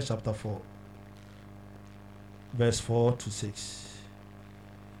 Ephesians chapter 4, verse 4 to 6.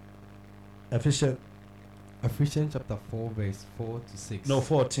 Ephesians chapter 4, verse 4 to 6. No,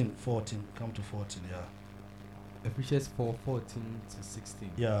 14. Come to 14, yeah. Ephesians 4, 14 to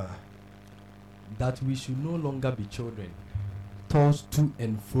 16. Yeah. That we should no longer be children, tossed to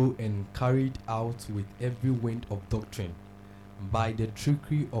and fro and carried out with every wind of doctrine, by the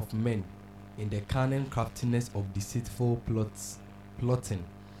trickery of men, in the cunning craftiness of deceitful plotting,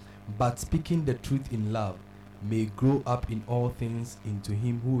 but speaking the truth in love, may grow up in all things into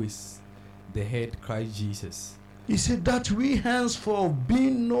him who is the head, Christ Jesus. He said that we henceforth be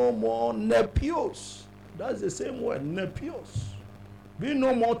no more nepios. That's the same word, nepios. Be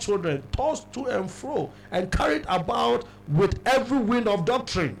no more children, tossed to and fro and carried about with every wind of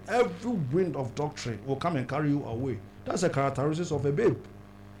doctrine. Every wind of doctrine will come and carry you away. That's the characteristics of a babe.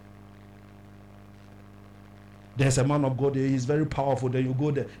 There's a man of God there, he's very powerful. Then you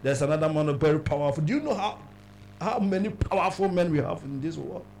go there, there's another man of very powerful. Do you know how many powerful men we have in this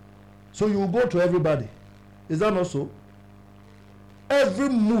world? So you will go to everybody. Is that not so? Every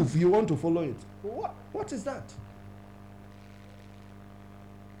move you want to follow it. What is that?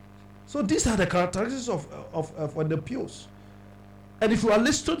 So these are the characteristics of the pures. And if you are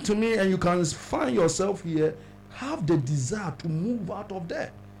listening to me and you can find yourself here, have the desire to move out of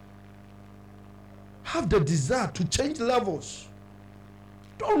there. Have the desire to change levels.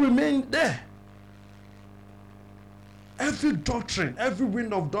 Don't remain there. Every doctrine, every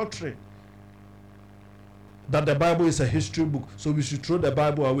wind of doctrine, that the Bible is a history book, so we should throw the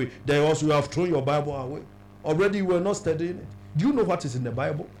Bible away. They also have thrown your Bible away. Already you were not studying it. Do you know what is in the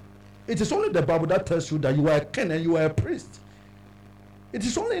Bible? It is only the Bible that tells you that you are a king and you are a priest. It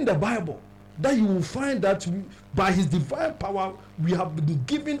is only in the Bible that you will find that by his divine power we have been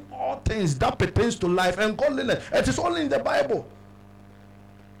given all things that pertains to life and godliness. It is only in the Bible.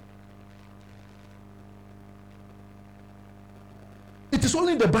 It is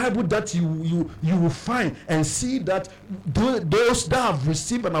only in the Bible that you will find and see that those that have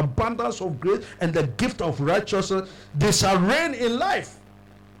received an abundance of grace and the gift of righteousness, they shall reign in life.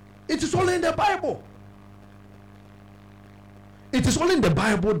 It is only in the Bible. It is only in the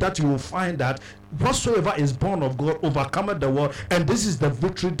Bible that you will find that whatsoever is born of God overcometh the world, and this is the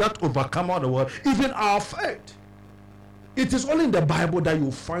victory that overcometh the world, even our faith. It is only in the Bible that you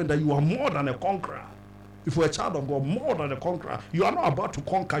will find that you are more than a conqueror. If you're a child of God, more than a conqueror. You are not about to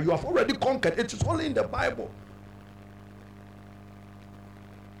conquer, you have already conquered. It is only in the Bible.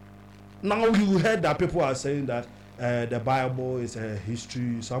 Now you heard that people are saying that the Bible is a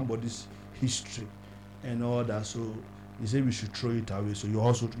history, somebody's history and all that, so you say we should throw it away, so you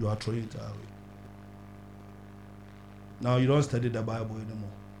are throwing it away. Now you don't study the Bible anymore.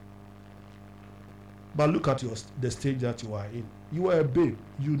 But look at the stage that you are in. You are a babe.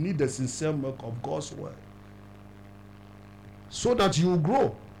 You need the sincere milk of God's word so that you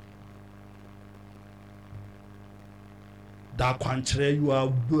grow. That quantre, you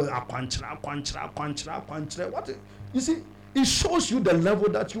are quantre. What? You see, it shows you the level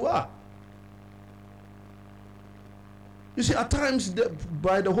that you are. You see, at times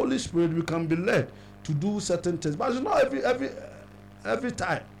by the Holy Spirit we can be led to do certain things, but it's not every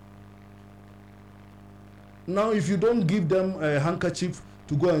time. Now, if you don't give them a handkerchief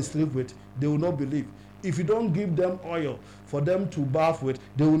to go and sleep with, they will not believe. If you don't give them oil for them to bath with,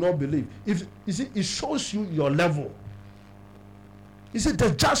 they will not believe. If you see, it shows you your level. You see, the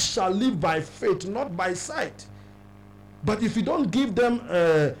just shall live by faith, not by sight. But if you don't give them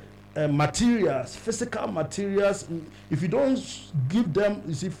materials, physical materials, if you don't give them,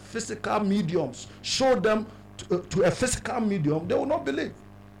 you see, physical mediums, show them to a physical medium, they will not believe.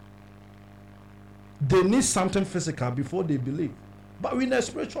 They need something physical before they believe. But we're in a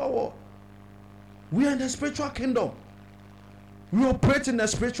spiritual world. We are in a spiritual kingdom. We operate in a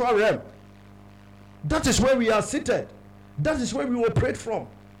spiritual realm. That is where we are seated. That is where we operate from.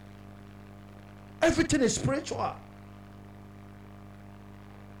 Everything is spiritual.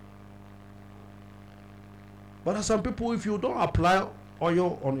 But as some people, if you don't apply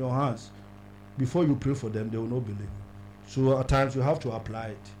oil on your hands before you pray for them, they will not believe. So at times you have to apply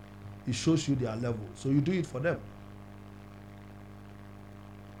it. It shows you their level. So you do it for them.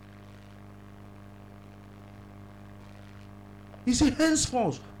 You see,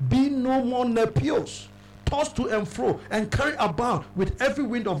 henceforth, be no more nepios, tossed to and fro, and carried about with every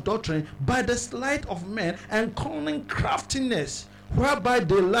wind of doctrine by the sleight of men and cunning craftiness, whereby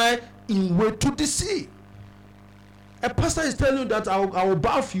they lie in wait to deceive. A pastor is telling you that I will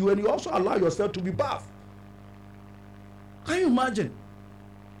bath you, and you also allow yourself to be bathed. Can you imagine?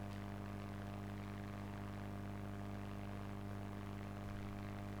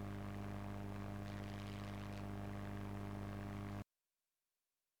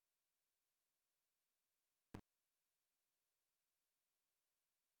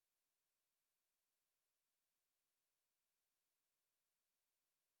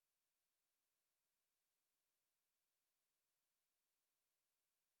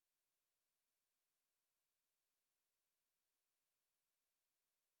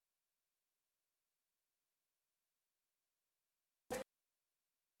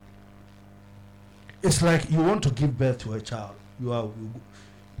 It's like you want to give birth to a child. You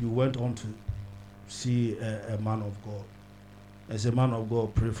went on to see a man of God. As a man of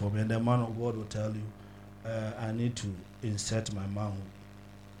God, pray for me, and the man of God will tell you, I need to insert my manhood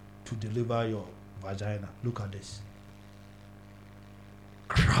to deliver your vagina. Look at this.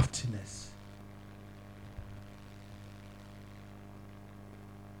 Craftiness.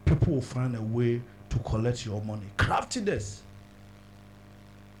 People will find a way to collect your money. Craftiness.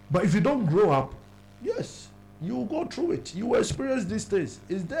 But if you don't grow up, yes, you will go through it. You will experience these things.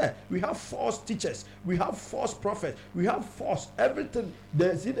 It's there. We have false teachers. We have false prophets. We have false everything.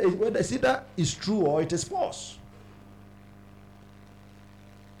 Whether it's either is true or it is false.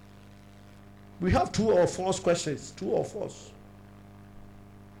 We have true or false questions. True or false.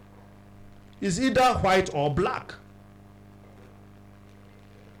 It's either white or black.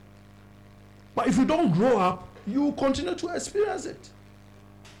 But if you don't grow up, you will continue to experience it.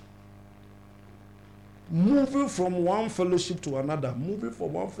 Moving from one fellowship to another, moving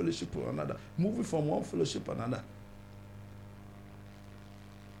from one fellowship to another, moving from one fellowship to another.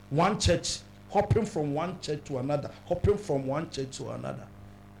 One church, hopping from one church to another, hopping from one church to another.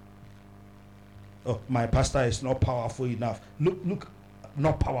 Oh, my pastor is not powerful enough. Look,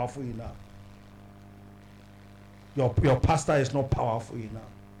 not powerful enough. Your pastor is not powerful enough.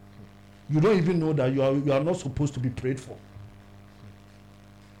 You don't even know that you are not supposed to be prayed for.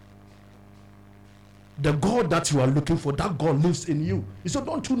 The God that you are looking for, that God lives in you. He said,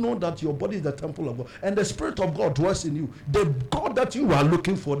 don't you know that your body is the temple of God and the Spirit of God dwells in you? The God that you are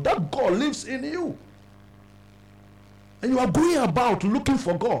looking for, that God lives in you. And you are going about looking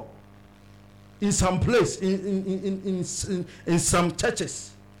for God in some place, in some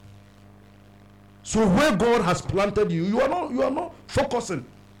churches. So where God has planted you, you are not focusing.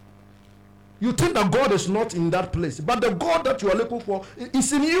 You think that God is not in that place, but the God that you are looking for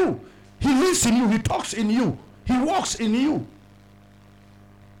is in you. He lives in you. He talks in you. He walks in you.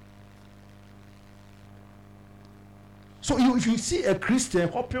 So if you see a Christian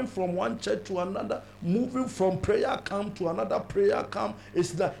hopping from one church to another, moving from prayer camp to another prayer camp,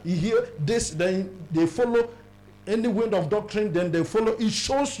 it's that you hear this, then they follow any wind of doctrine, then they follow. It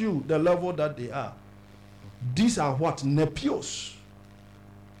shows you the level that they are. These are what? Nepios.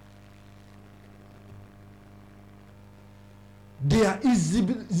 They are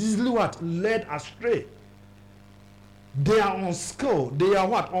easily what? Led astray. They are unskilled. They are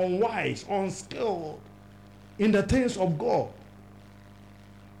what? Unwise, unskilled in the things of God.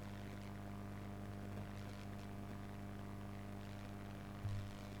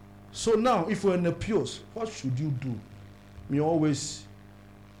 So now, if you're in a Nepios, what should you do?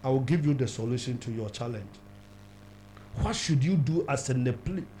 I will give you the solution to your challenge. What should you do as a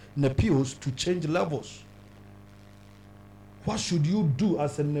Nepios to change levels? What should you do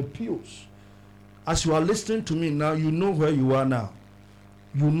as a Nepios? As you are listening to me now, you know where you are now.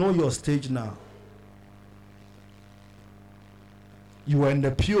 You know your stage now. You are a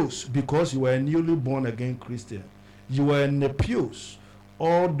Nepios because you are a newly born again Christian. You are a Nepios.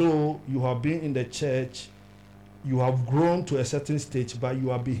 Although you have been in the church, you have grown to a certain stage, but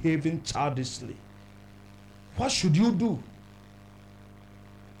you are behaving childishly. What should you do?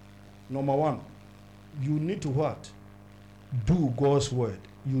 Number one, you need to what? Do God's word.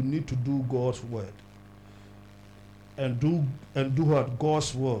 You need to do God's word. And do what?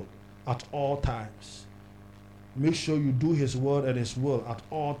 God's will at all times. Make sure you do his word and his will at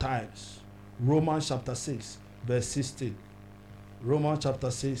all times. Romans chapter 6, verse 16. Romans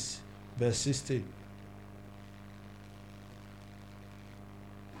chapter 6, verse 16.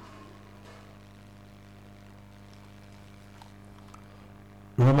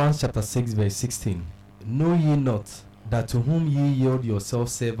 Romans chapter 6, verse 16. Know ye not that to whom ye yield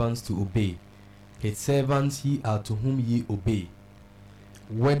yourselves servants to obey, his servants ye are to whom ye obey,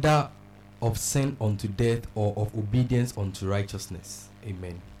 whether of sin unto death or of obedience unto righteousness.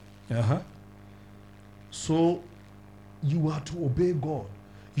 Amen. So you are to obey God.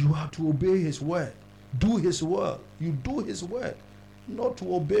 You are to obey his word. Do his word. You do his word. Not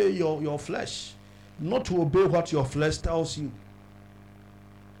to obey your flesh. Not to obey what your flesh tells you.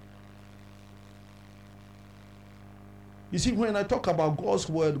 You see, when I talk about God's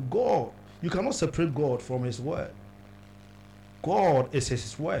word, God, you cannot separate God from his word. God is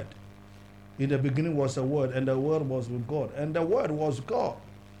his word. In the beginning was the word, and the word was with God, and the word was God.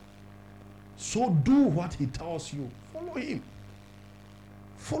 So do what he tells you. Follow him.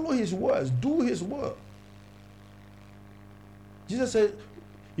 Follow his words. Do his word. Jesus said,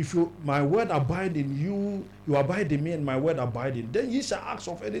 if my word abide in you, you abide in me, and my word abide in, then ye shall ask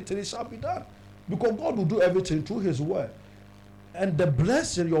of anything, it shall be done. Because God will do everything through his word. And the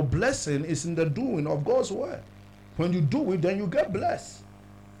blessing, your blessing is in the doing of God's word. When you do it, then you get blessed.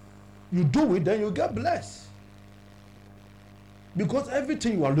 You do it, then you get blessed. Because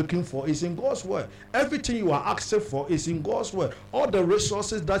everything you are looking for is in God's word. Everything you are asking for is in God's word. All the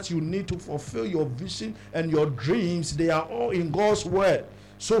resources that you need to fulfill your vision and your dreams, they are all in God's word.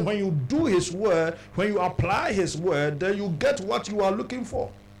 So when you do his word, when you apply his word, then you get what you are looking for.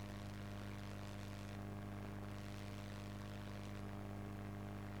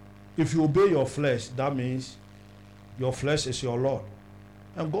 If you obey your flesh, that means your flesh is your Lord.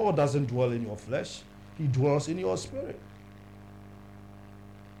 And God doesn't dwell in your flesh. He dwells in your spirit.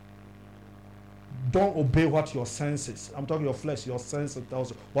 Don't obey what your senses. I'm talking your flesh, your senses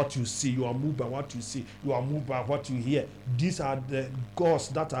tells you what you see. You are moved by what you see. You are moved by what you hear. These are the gods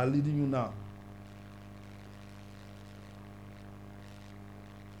that are leading you now.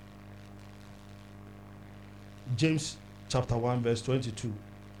 James chapter 1 verse 22.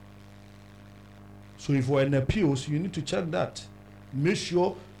 So if we're in appeals, you need to check that. Make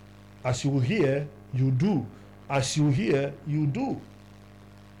sure as you hear, you do. As you hear, you do.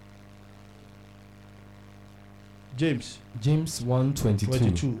 James 1:22.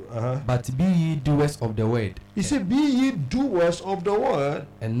 22. But be ye doers of the word. He said, be ye doers of the word,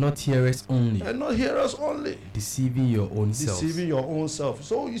 and not hearers only, and not hearers only, deceiving your own self. Deceiving your own self.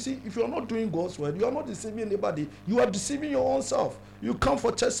 So you see, if you are not doing God's word, you are not deceiving anybody. You are deceiving your own self. You come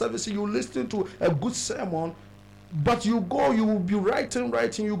for church service, you listen to a good sermon, but you go, you will be writing.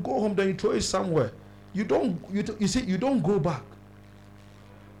 You go home, then you throw it somewhere. You don't go back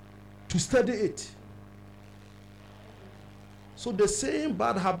to study it. So the same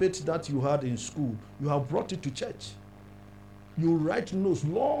bad habit that you had in school, you have brought it to church. You write notes,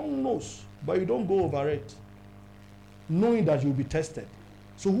 long notes, but you don't go over it, knowing that you'll be tested.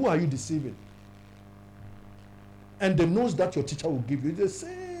 So who are you deceiving? And the notes that your teacher will give you, the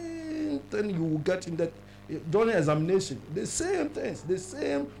same thing you will get in that during examination. The same things, the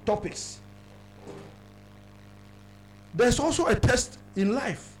same topics. There's also a test in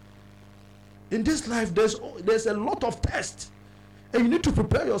life. In this life, there's a lot of tests. And you need to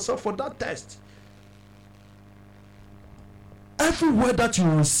prepare yourself for that test. Every word that you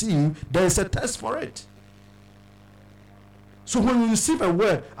receive, there is a test for it. So when you receive a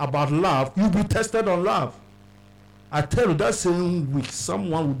word about love, you'll be tested on love. I tell you, that same week,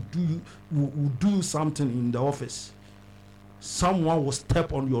 someone will do something in the office. Someone will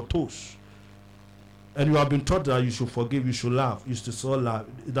step on your toes. And you have been taught that you should forgive, you should love, you should sow love.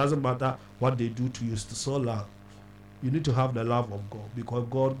 It doesn't matter what they do to you, to sow love. You need to have the love of God, because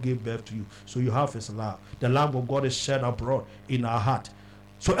God gave birth to you. So you have his love. The love of God is shed abroad in our heart.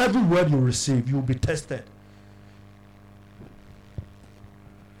 So every word you receive, you will be tested.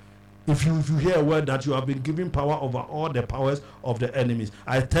 If you hear a word that you have been given power over all the powers of the enemies,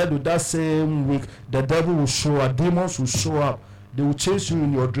 I tell you, that same week, the devil will show up, demons will show up. They will chase you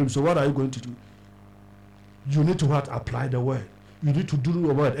in your dreams. So what are you going to do? You need to apply the word. You need to do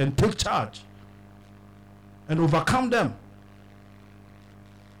the word and take charge and overcome them.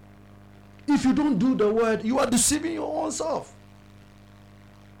 If you don't do the word, you are deceiving your own self.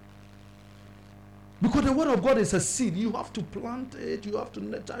 Because the word of God is a seed. You have to plant it, you have to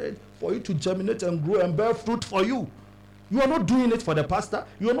nurture it for it to germinate and grow and bear fruit for you. You are not doing it for the pastor,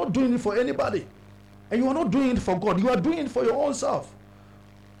 you are not doing it for anybody, and you are not doing it for God. You are doing it for your own self.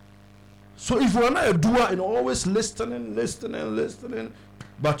 So if you are not a doer and always listening,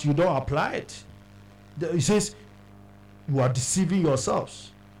 but you don't apply it, it says you are deceiving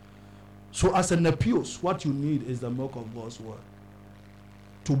yourselves. So as a nepios, what you need is the milk of God's word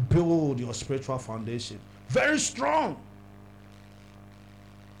to build your spiritual foundation very strong.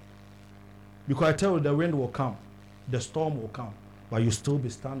 Because I tell you, the wind will come, the storm will come, but you still be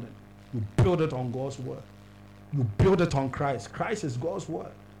standing. You build it on God's word. You build it on Christ. Christ is God's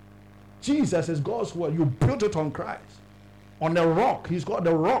word. Jesus is God's word. You build it on Christ. On the rock. He's got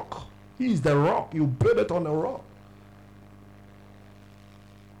the rock. He is the rock. You build it on the rock.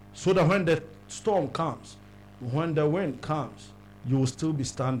 So that when the storm comes, when the wind comes, you will still be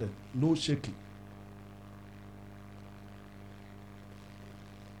standing. No shaking.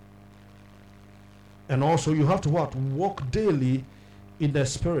 And also you have to what? Walk daily in the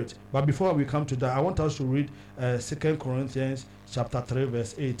spirit. But before we come to that, I want us to read 2 Corinthians chapter 3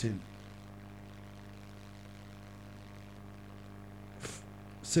 verse 18.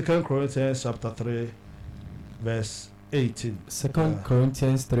 2 Corinthians chapter 3 verse 18. 2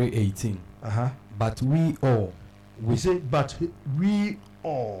 Corinthians 3:18. But we all, with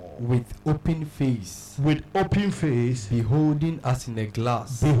open face, beholding us in a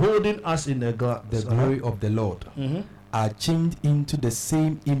glass, the glory of the Lord, are changed into the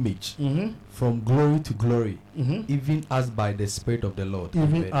same image, from glory to glory, even as by the Spirit of the Lord.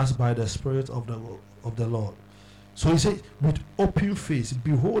 As by the Spirit of the Lord. So he says, with open face,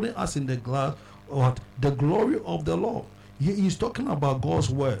 beholding us in the glass, what? The glory of the Lord. He's talking about God's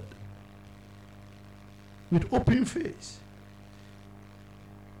word. With open face.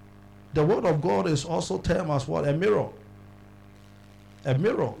 The word of God is also termed as what? A mirror. A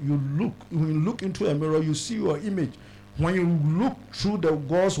mirror. When you look into a mirror, you see your image. When you look through the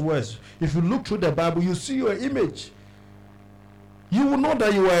God's words, if you look through the Bible, you see your image. You will know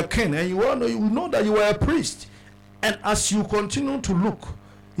that you are a king, and you will know that you are a priest. And as you continue to look,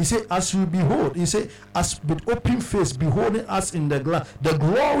 he said, as you behold, he said, as with open face, beholding us in the glass, the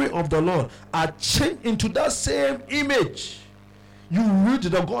glory of the Lord are changed into that same image. You read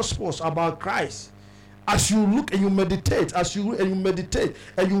the Gospels about Christ. As you look and you meditate,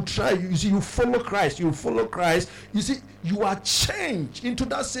 and you try, you see, you follow Christ, you see, you are changed into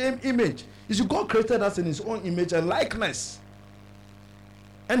that same image. You see, God created us in his own image and likeness.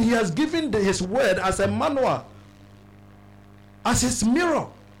 And he has given his word as a manual, as his mirror.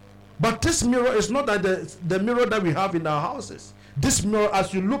 But this mirror is not like the mirror that we have in our houses. This mirror,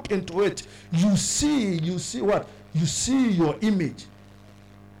 as you look into it, you see what? You see your image.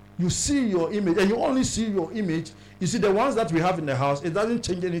 You see your image, and you only see your image. You see, the ones that we have in the house, it doesn't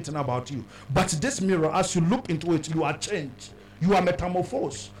change anything about you. But this mirror, as you look into it, you are changed. You are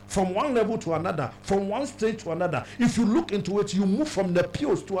metamorphosed from one level to another, from one stage to another. If you look into it, you move from the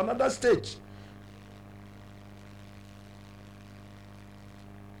pios to another stage.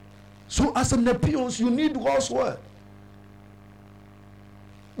 So as an appeals, you need God's word.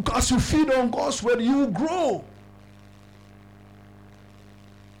 As you feed on God's word, you grow.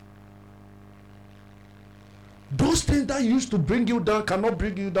 Those things that used to bring you down cannot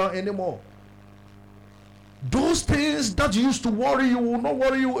bring you down anymore. Those things that used to worry you will not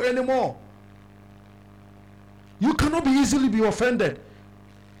worry you anymore. You cannot be easily be offended,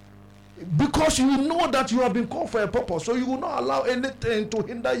 because you know that you have been called for a purpose, so you will not allow anything to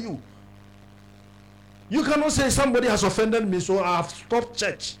hinder you. You cannot say somebody has offended me, so I have stopped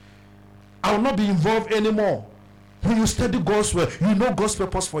church. I will not be involved anymore. When you study God's word, you know God's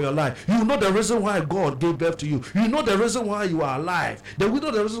purpose for your life. You know the reason why God gave birth to you. You know the reason why you are alive. You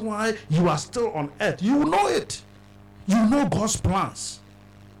know the reason why you are still on earth. You know it. You know God's plans.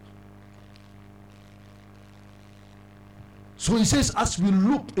 So he says, as we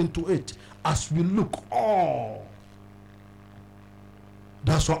look into it, as we look,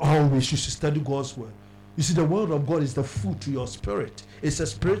 that's why always you should study God's word. You see, the word of God is the food to your spirit. It's a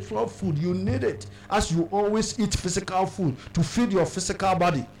spiritual food. You need it, as you always eat physical food to feed your physical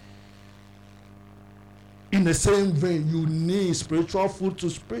body. In the same vein, you need spiritual food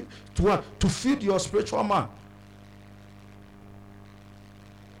to feed your spiritual man.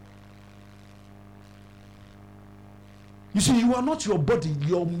 You see, you are not your body.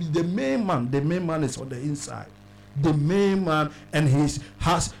 You're the main man. The main man is on the inside. The main man, and he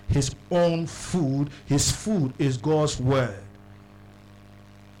has his own food. His food is God's word.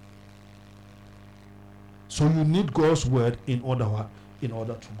 So you need God's word in order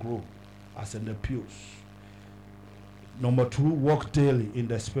to grow as in the pews. Number 2, walk daily in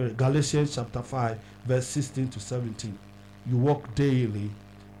the spirit. Galatians chapter 5 verse 16 to 17. You walk daily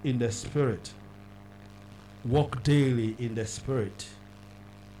in the spirit. Walk daily in the spirit.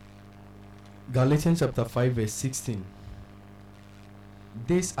 Galatians chapter 5 verse 16.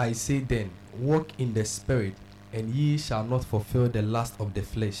 This I say then, walk in the spirit, and ye shall not fulfill the lust of the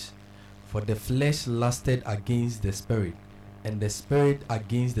flesh. For the flesh lusted against the spirit, and the spirit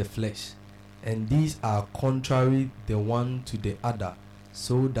against the flesh, and these are contrary the one to the other,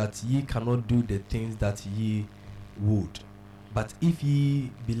 so that ye cannot do the things that ye would. But if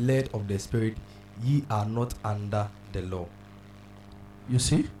ye be led of the spirit, ye are not under the law. You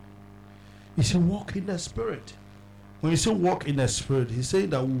see? He said walk in the spirit. When you say walk in the spirit, he's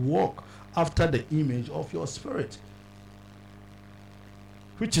saying that walk after the image of your spirit,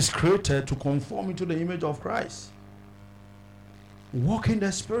 which is created to conform into the image of Christ. Walk in the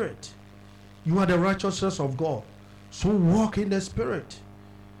spirit. You are the righteousness of God, so walk in the spirit.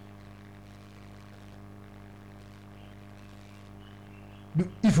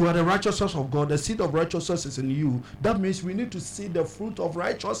 If you are the righteousness of God, the seed of righteousness is in you. That means we need to see the fruit of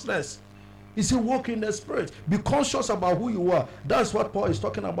righteousness. He said walk in the spirit. Be conscious about who you are. That's what Paul is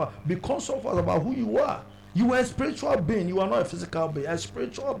talking about. Be conscious about who you are. You are a spiritual being. You are not a physical being. A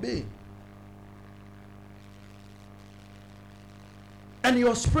spiritual being. And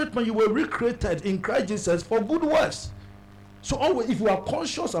your spirit, man, you were recreated in Christ Jesus for good works. So always, if you are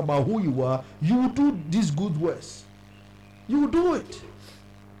conscious about who you are, you will do these good works. You will do it.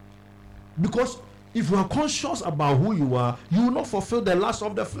 Because if you are conscious about who you are, you will not fulfill the lust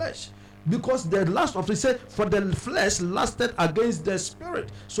of the flesh. Because the lust of the flesh, for the flesh lusted against the spirit.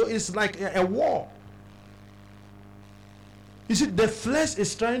 So it's like a war. You see, the flesh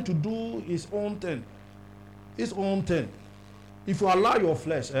is trying to do its own thing. Its own thing. If you allow your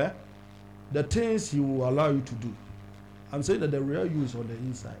flesh, the things he will allow you to do. I'm saying that the real you is on the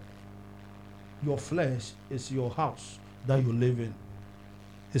inside. Your flesh is your house that you live in.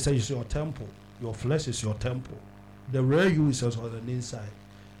 He says it's your temple. Your flesh is your temple. The real you is on the inside.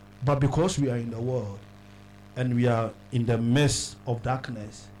 But because we are in the world and we are in the midst of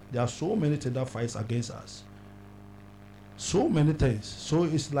darkness, there are so many things that fight against us. So many things. So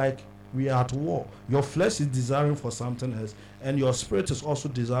it's like we are at war. Your flesh is desiring for something else, and your spirit is also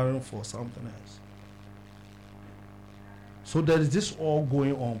desiring for something else. So there is this all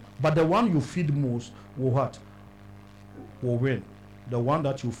going on. But the one you feed most will what? Will win. The one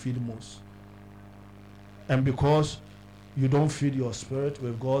that you feed most. And because you don't feed your spirit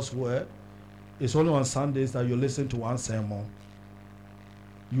with God's word, it's only on Sundays that you listen to one sermon.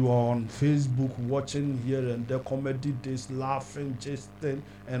 You are on Facebook watching here and there comedy days, laughing, jesting,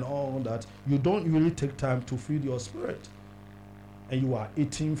 and all that. You don't really take time to feed your spirit. And you are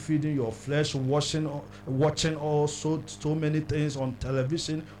eating, feeding your flesh, watching all so many things on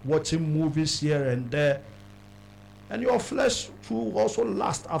television, watching movies here and there. And your flesh will also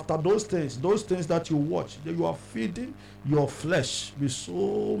last after those things that you watch. You are feeding your flesh with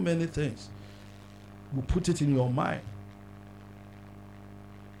so many things. You put it in your mind.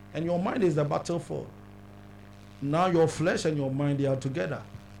 And your mind is the battlefield. Now your flesh and your mind, they are together,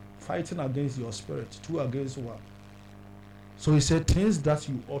 fighting against your spirit, two against one. So he said, things that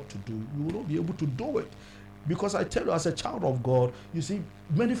you ought to do, you will not be able to do it. Because I tell you, as a child of God, you see,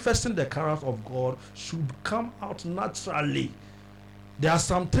 manifesting the character of God should come out naturally. There are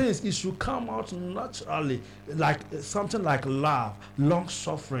some things, it should come out naturally, like something like love, long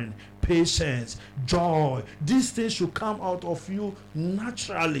suffering, patience, joy. These things should come out of you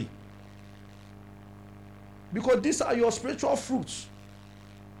naturally. Because these are your spiritual fruits.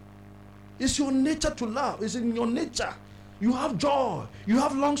 It's your nature to love. It's in your nature. You have joy. You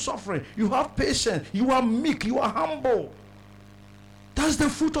have long suffering. You have patience. You are meek. You are humble. That's the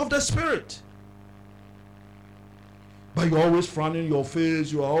fruit of the Spirit. But you're always frowning your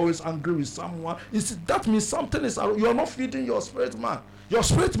face. You are always angry with someone. That means something is. You are not feeding your spirit man. Your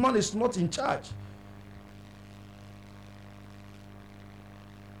spirit man is not in charge.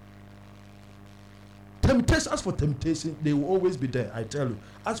 Temptation, as for temptation, they will always be there. I tell you.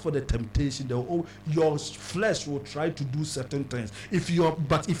 As for the temptation, your flesh will try to do certain things.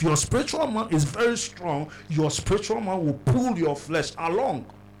 But if your spiritual man is very strong, your spiritual man will pull your flesh along.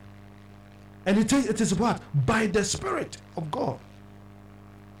 And it is what? By the Spirit of God.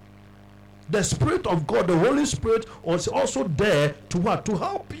 The Spirit of God, the Holy Spirit, is also there to what? To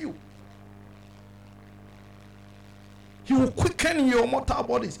help you. He will quicken your mortal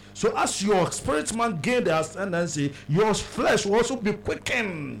bodies. So as your spirit man gain the ascendancy, your flesh will also be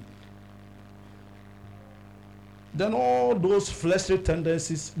quickened. Then all those fleshly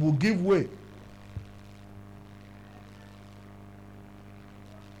tendencies will give way.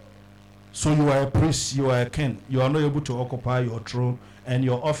 So you are a priest, you are a king. You are not able to occupy your throne and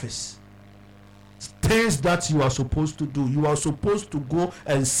your office. Things that you are supposed to do. You are supposed to go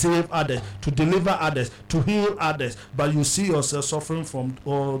and save others, to deliver others, to heal others. But you see yourself suffering from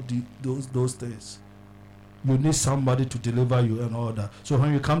all those things. You need somebody to deliver you and all that. So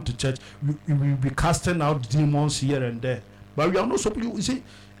when you come to church, you will be casting out demons here and there. But we are not supposed to. You see,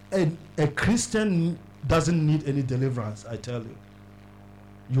 a Christian doesn't need any deliverance, I tell you.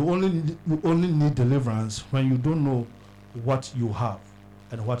 You only need deliverance when you don't know what you have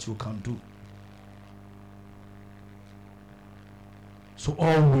and what you can do. So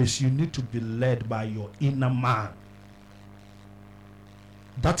always you need to be led by your inner man.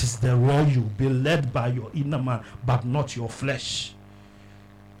 That is the real you. Be led by your inner man, but not your flesh.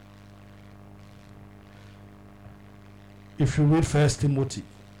 If you read 1 Timothy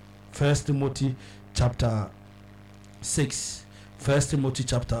chapter 6, 1 Timothy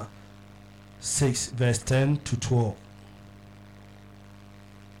chapter 6, verse 10 to 12.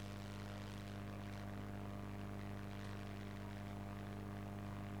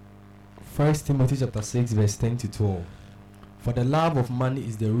 First Timothy chapter 6 verse 10 to 12. For the love of money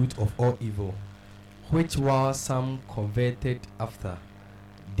is the root of all evil, which while some coveted after,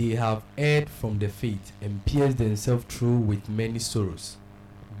 they have erred from the faith and pierced themselves through with many sorrows.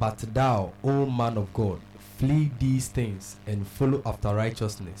 But thou, O man of God, flee these things and follow after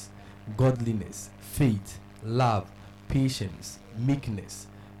righteousness, godliness, faith, love, patience, meekness.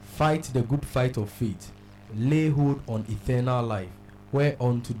 Fight the good fight of faith. Lay hold on eternal life,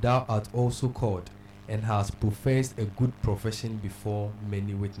 whereunto thou art also called, and hast professed a good profession before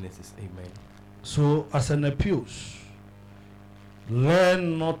many witnesses. Amen. So, as an appeal,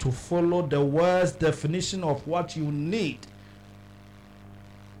 learn not to follow the world's definition of what you need.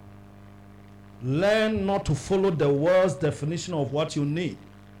 Learn not to follow the world's definition of what you need.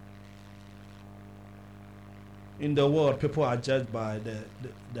 In the world, people are judged by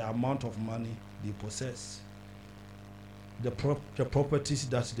the amount of money they possess, the properties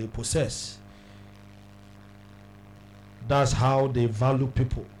that they possess. That's how they value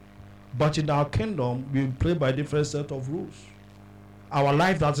people. But in our kingdom, we play by different set of rules. Our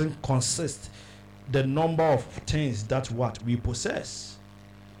life doesn't consist the number of things that what we possess.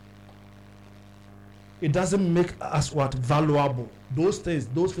 It doesn't make us what valuable. Those things,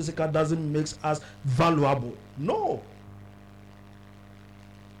 those physical doesn't make us valuable. No.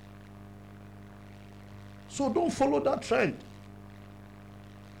 So don't follow that trend.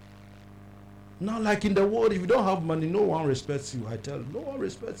 Now, like in the world, if you don't have money, no one respects you. I tell you, no one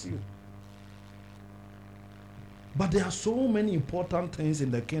respects you. But there are so many important things in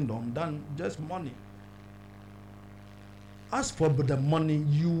the kingdom than just money. As for the money,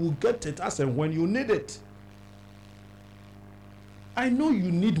 you will get it as and when you need it. I know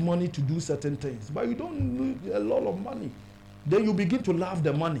you need money to do certain things, but you don't need a lot of money. Then you begin to love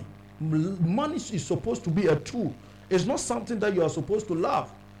the money. Money is supposed to be a tool. It's not something that you are supposed to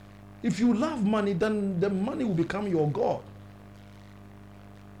love. If you love money, then the money will become your God.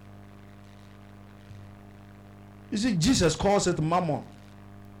 You see, Jesus calls it mammon.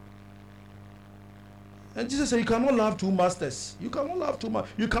 And Jesus said, you cannot love two masters. You cannot love two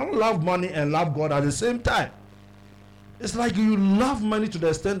masters. You cannot love money and love God at the same time. It's like you love money to the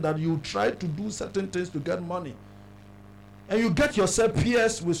extent that you try to do certain things to get money. And you get yourself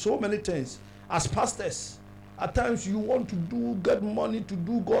pierced with so many things. As pastors, at times you want to get money to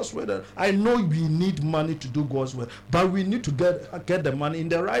do God's will. I know we need money to do God's will, but we need to get the money in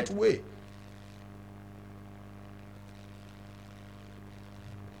the right way.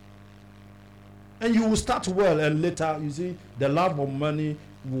 And you will start well, and later, you see, the love of money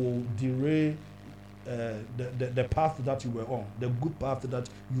will derail the path that you were on, the good path that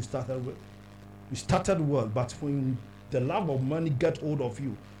you started with. You started well, but when the love of money gets hold of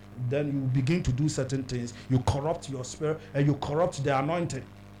you, then you begin to do certain things. You corrupt your spirit, and you corrupt the anointing.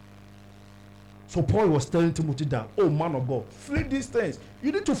 So Paul was telling Timothy that, oh man of God, flee these things.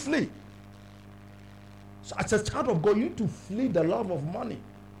 You need to flee. So as a child of God, you need to flee the love of money.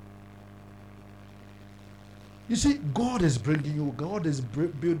 You see, God is bringing you, God is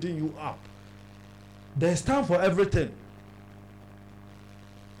building you up. There's time for everything.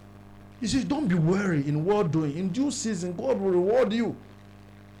 You see, don't be weary in well doing. In due season, God will reward you.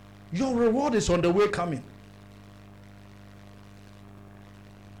 Your reward is on the way coming.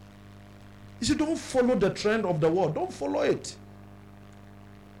 You see, don't follow the trend of the world. Don't follow it.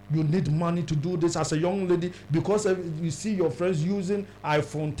 You need money to do this as a young lady because you see your friends using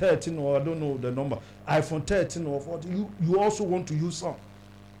iPhone 13 or I don't know the number, iPhone 13 or 14. You also want to use some.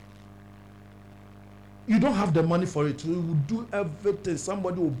 You don't have the money for it, so you will do everything.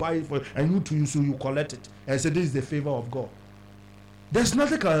 Somebody will buy it for you, and you to use, so you collect it and say this is the favor of God. There's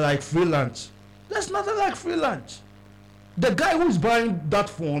nothing like free lunch. There's nothing like free lunch. The guy who is buying that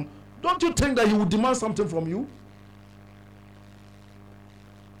phone, don't you think that he will demand something from you?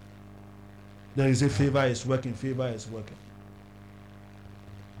 There is a favor is working, favor is working.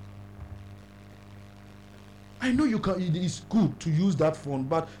 I know you can. It is good to use that phone,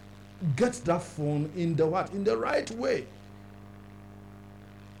 but get that phone in the what? In the right way.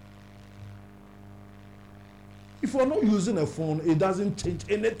 If you're not using a phone, it doesn't change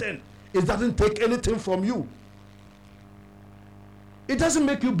anything. It doesn't take anything from you. It doesn't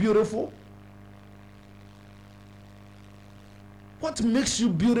make you beautiful. What makes you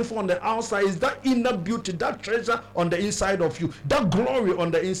beautiful on the outside is that inner beauty, that treasure on the inside of you, that glory on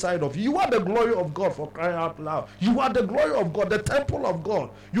the inside of you. You are the glory of God, for crying out loud. You are the glory of God, the temple of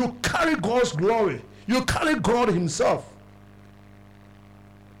God. You carry God's glory. You carry God himself.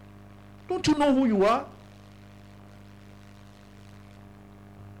 Don't you know who you are?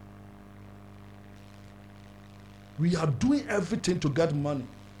 We are doing everything to get money.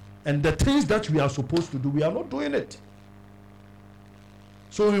 And the things that we are supposed to do, we are not doing it.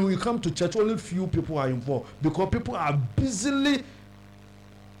 So when we come to church, only few people are involved because people are busily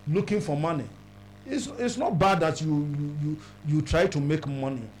looking for money. It's not bad that you try to make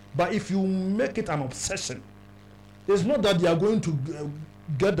money, but if you make it an obsession, it's not that they are going to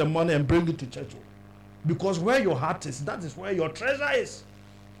get the money and bring it to church, because where your heart is, that is where your treasure is.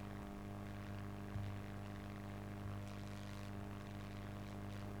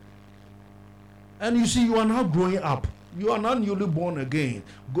 And you see, you are now growing up. You are not newly born again.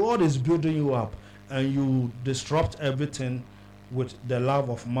 God is building you up, and you disrupt everything with the love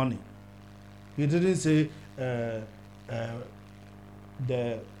of money. He didn't say he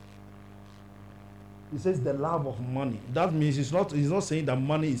says the love of money. That means he's not saying that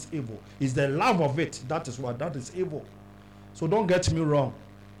money is evil. It's the love of it. That is evil. So don't get me wrong.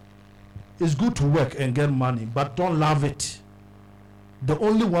 It's good to work and get money, but don't love it. The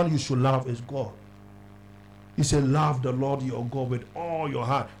only one you should love is God. He said, love the Lord your God with all your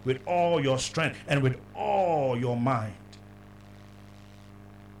heart, with all your strength, and with all your mind.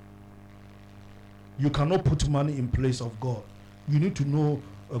 You cannot put money in place of God. You need to know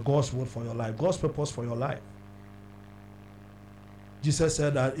God's word for your life, God's purpose for your life. Jesus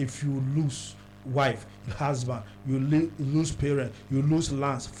said that if you lose wife, husband, you lose parent, you lose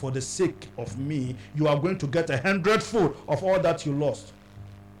lands for the sake of me, you are going to get 100-fold of all that you lost.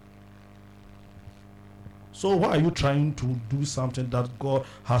 So why are you trying to do something that God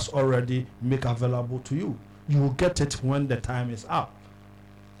has already made available to you? You will get it when the time is up.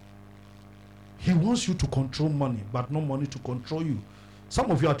 He wants you to control money, but not money to control you. Some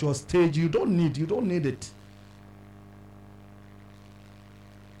of you at your stage, you don't need it.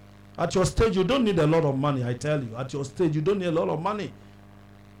 At your stage, you don't need a lot of money, I tell you. At your stage, you don't need a lot of money.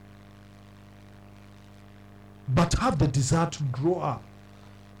 But have the desire to grow up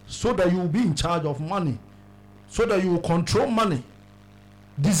so that you will be in charge of money, so that you will control money.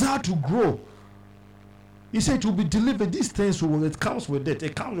 Desire to grow. He said it will be delivered. These things, it comes with it.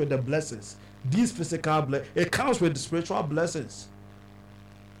 It comes with the blessings. These physical blessings. It comes with the spiritual blessings.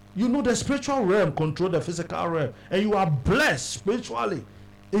 You know the spiritual realm control the physical realm. And you are blessed spiritually.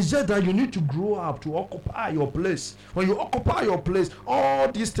 It's just that you need to grow up to occupy your place. When you occupy your place, all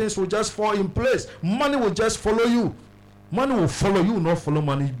these things will just fall in place. Money will just follow you. Money will follow you, not follow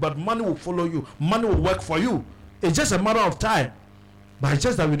money, but money will follow you. Money will work for you. It's just a matter of time. But it's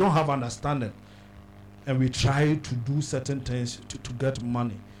just that we don't have understanding. And we try to do certain things to get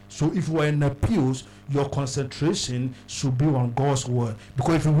money. So if you are in appeals, your concentration should be on God's word.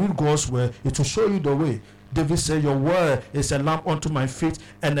 Because if you read God's word, it will show you the way. David said, your word is a lamp unto my feet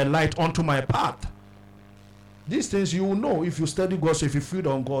and a light unto my path. These things you will know if you study God's word, if you feed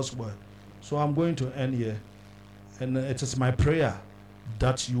on God's word. So I'm going to end here. And it is my prayer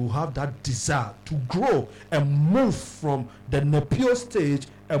that you have that desire to grow and move from the Nepio stage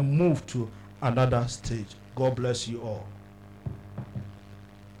and move to another stage. God bless you all.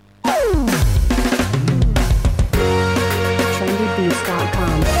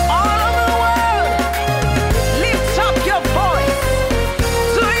 trendybeats.com. All over the world, lift up your voice.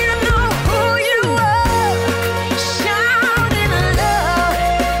 Do you know who you are? Shout in love,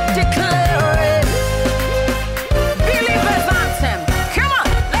 declare it. Believers anthem. Come on,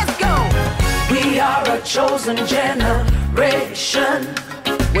 let's go. We are a chosen generation.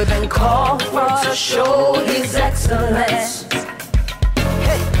 We've been called for to show His excellence.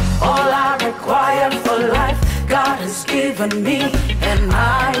 Hey, all I require for life, God has given me, and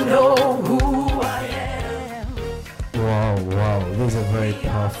I know who I am. Wow. This is a very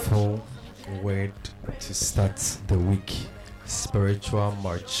powerful word to start the week. Spiritual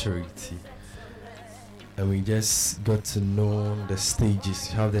maturity. And we just got to know the stages.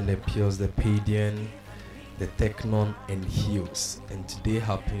 You have the Nepios, the Padian, the Technon, and Heels. And today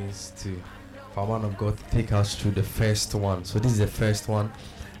happens to, for man of God, take us through the first one. So this is the first one,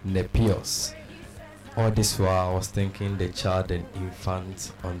 Nepios. All this while I was thinking the child and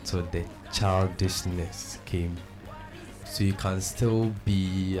infant until the childishness came. So you can still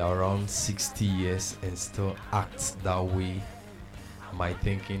be around 60 years and still act that way. My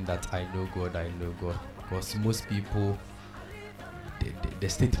thinking that I know God. Because most people, the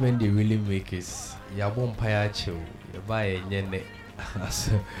statement they really make is it's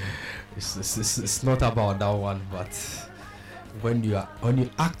not about that one, but when you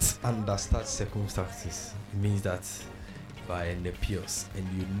act under such circumstances, it means that you are in the pious and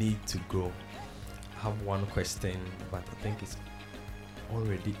you need to grow. I have one question, but I think it's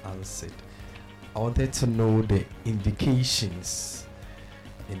already answered. I wanted to know the indications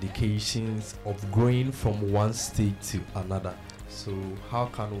of growing from one stage to another. So how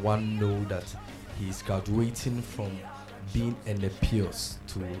can one know that he's graduating from being in the pious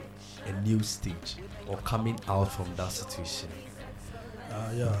to a new stage or coming out from that situation?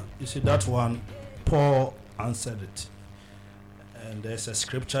 You see that one, Paul answered it. And there's a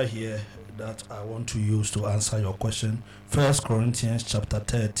scripture here that I want to use to answer your question. 1 Corinthians chapter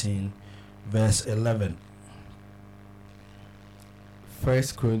 13, verse 11. 1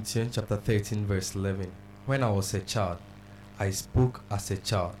 Corinthians chapter 13, verse 11. When I was a child, I spoke as a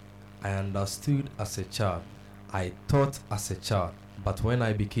child. I understood as a child. I thought as a child. But when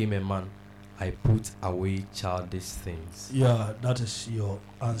I became a man, I put away childish things. Yeah, that is your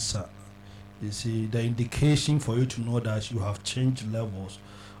answer. You see, the indication for you to know that you have changed levels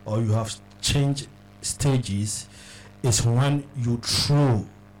or you have changed stages is when you throw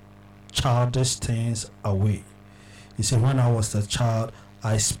childish things away. You see, when I was a child,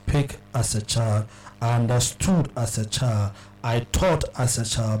 I spake as a child, I understood as a child, I thought as a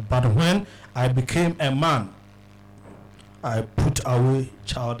child, but when I became a man, I put away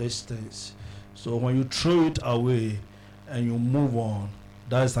childish things. So when you throw it away and you move on,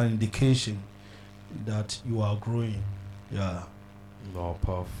 that's an indication that you are growing. Yeah. More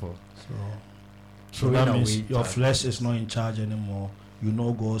powerful. So that means your flesh is not in charge anymore. You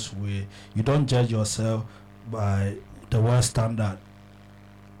know God's way. You don't judge yourself by the world standard.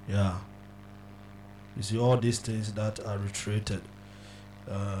 Yeah. You see all these things that are reiterated.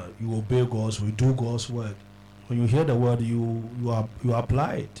 You obey God's way, do God's work. When you hear the word, you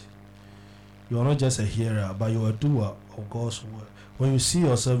apply it. You are not just a hearer, but you are a doer of God's word. When you see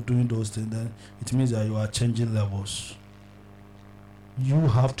yourself doing those things, then it means that you are changing levels. You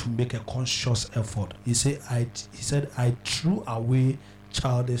have to make a conscious effort. He said, I threw away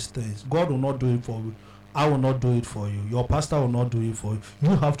childish things. God will not do it for you. I will not do it for you. Your pastor will not do it for you.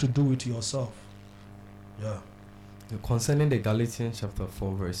 You have to do it yourself. Yeah. Concerning the Galatians chapter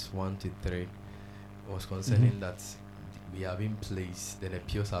 4 verse 1 to 3 was concerning that we have been placed, the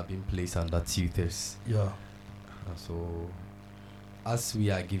appeals have been placed under tutors. Yeah. So as we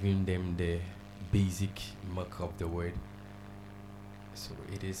are giving them the basic mark of the word, so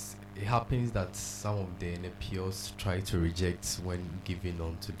it happens that some of the appeals try to reject when giving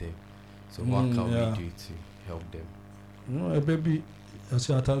on to them. So what can we do to help them? You know, a baby, at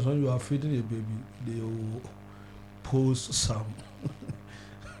times when you are feeding a baby, they will pose some.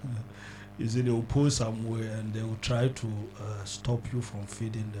 You see, they will pose somewhere and they will try to stop you from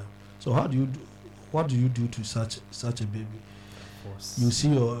feeding them. So what do you do to such a baby?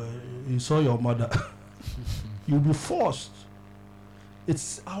 You saw your mother. You'll be forced.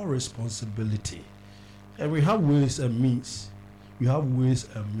 It's our responsibility, and we have ways and means.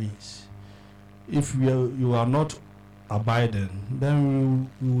 If you are not abiding, then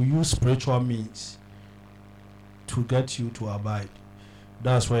we will use spiritual means to get you to abide.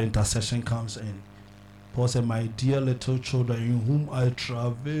 That's where intercession comes in. Paul said, my dear little children, in whom I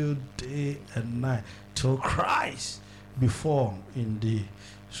travail day and night till Christ be formed in thee.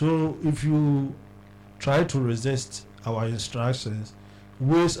 So if you try to resist our instructions,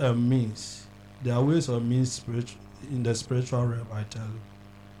 ways and means, there are ways and means in the spiritual realm, I tell you.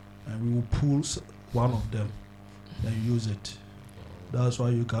 And we will pull one of them and use it. That's why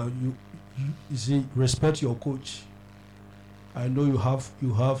you see, respect your coach. I know you have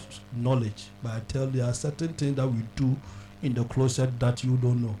knowledge, but I tell you, there are certain things that we do in the closet that you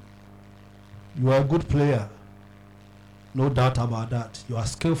don't know. You are a good player, no doubt about that. You are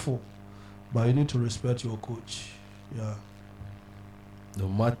skillful, but you need to respect your coach. Yeah. No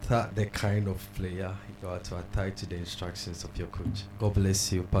matter the kind of player, you are to adhere to the instructions of your coach. God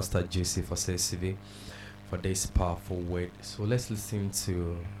bless you, Pastor Joseph Osei Asibey, for this powerful word. So let's listen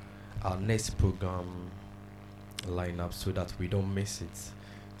to our next program lineup so that we don't miss it.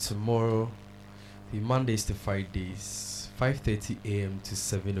 Tomorrow, the Mondays to Fridays, 5:30 a.m. to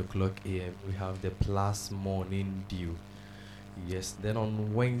 7 o'clock a.m. we have the Plus Morning Dew. Yes, then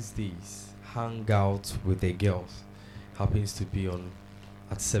on Wednesdays, hang out with the girls. Happens to be on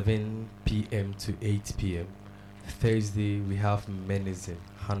at 7 p.m. to 8 p.m. Thursday, we have Menism,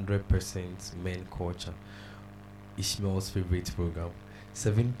 100% men culture. Ishmael's favorite program.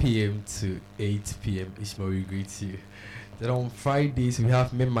 7 p.m. to 8 p.m. Ishmael will greet you. Then on Fridays, we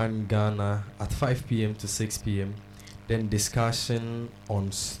have Meman Ghana at 5 p.m. to 6 p.m. Then discussion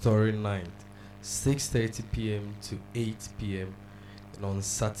on Story Night, 6:30 p.m. to 8 p.m. And on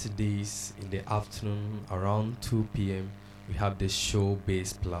Saturdays in the afternoon around 2 p.m. we have the Show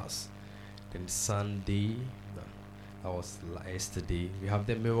Base Plus. Then Sunday, that was yesterday, we have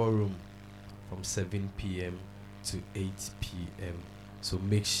the Mirror Room from 7 p.m. to 8 p.m. So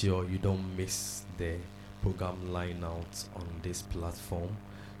make sure you don't miss the program line out on this platform.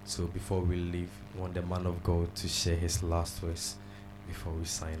 So before we leave, we want the man of God to share his last words before we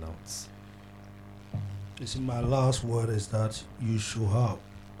sign out. You see, my last word is that you should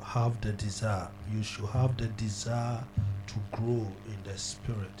have the desire. You should have the desire to grow in the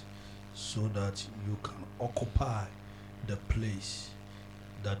spirit so that you can occupy the place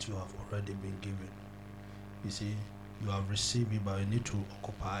that you have already been given. You see, you have received it, but you need to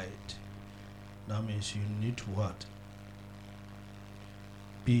occupy it. That means you need to what?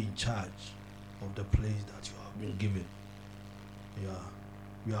 Be in charge of the place that you have been given. Yeah.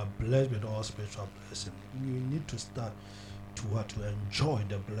 You are blessed with all spiritual blessings. You need to start to what? To enjoy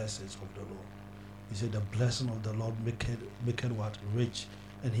the blessings of the Lord. He said, the blessing of the Lord make it what? Rich.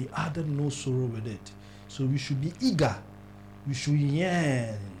 And he added no sorrow with it. So we should be eager. We should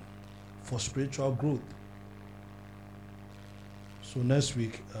yearn for spiritual growth. So next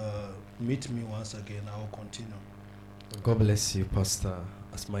week, meet me once again. I will continue. God bless you, Pastor.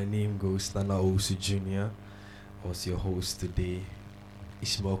 As my name goes, Owusu Jnr. I was your host today.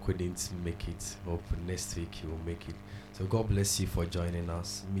 Ishmael couldn't make it. Hope next week he will make it. So God bless you for joining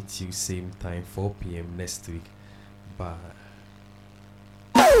us. Meet you same time, 4 p.m. next week. Bye.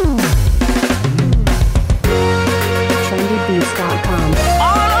 trendybeats.com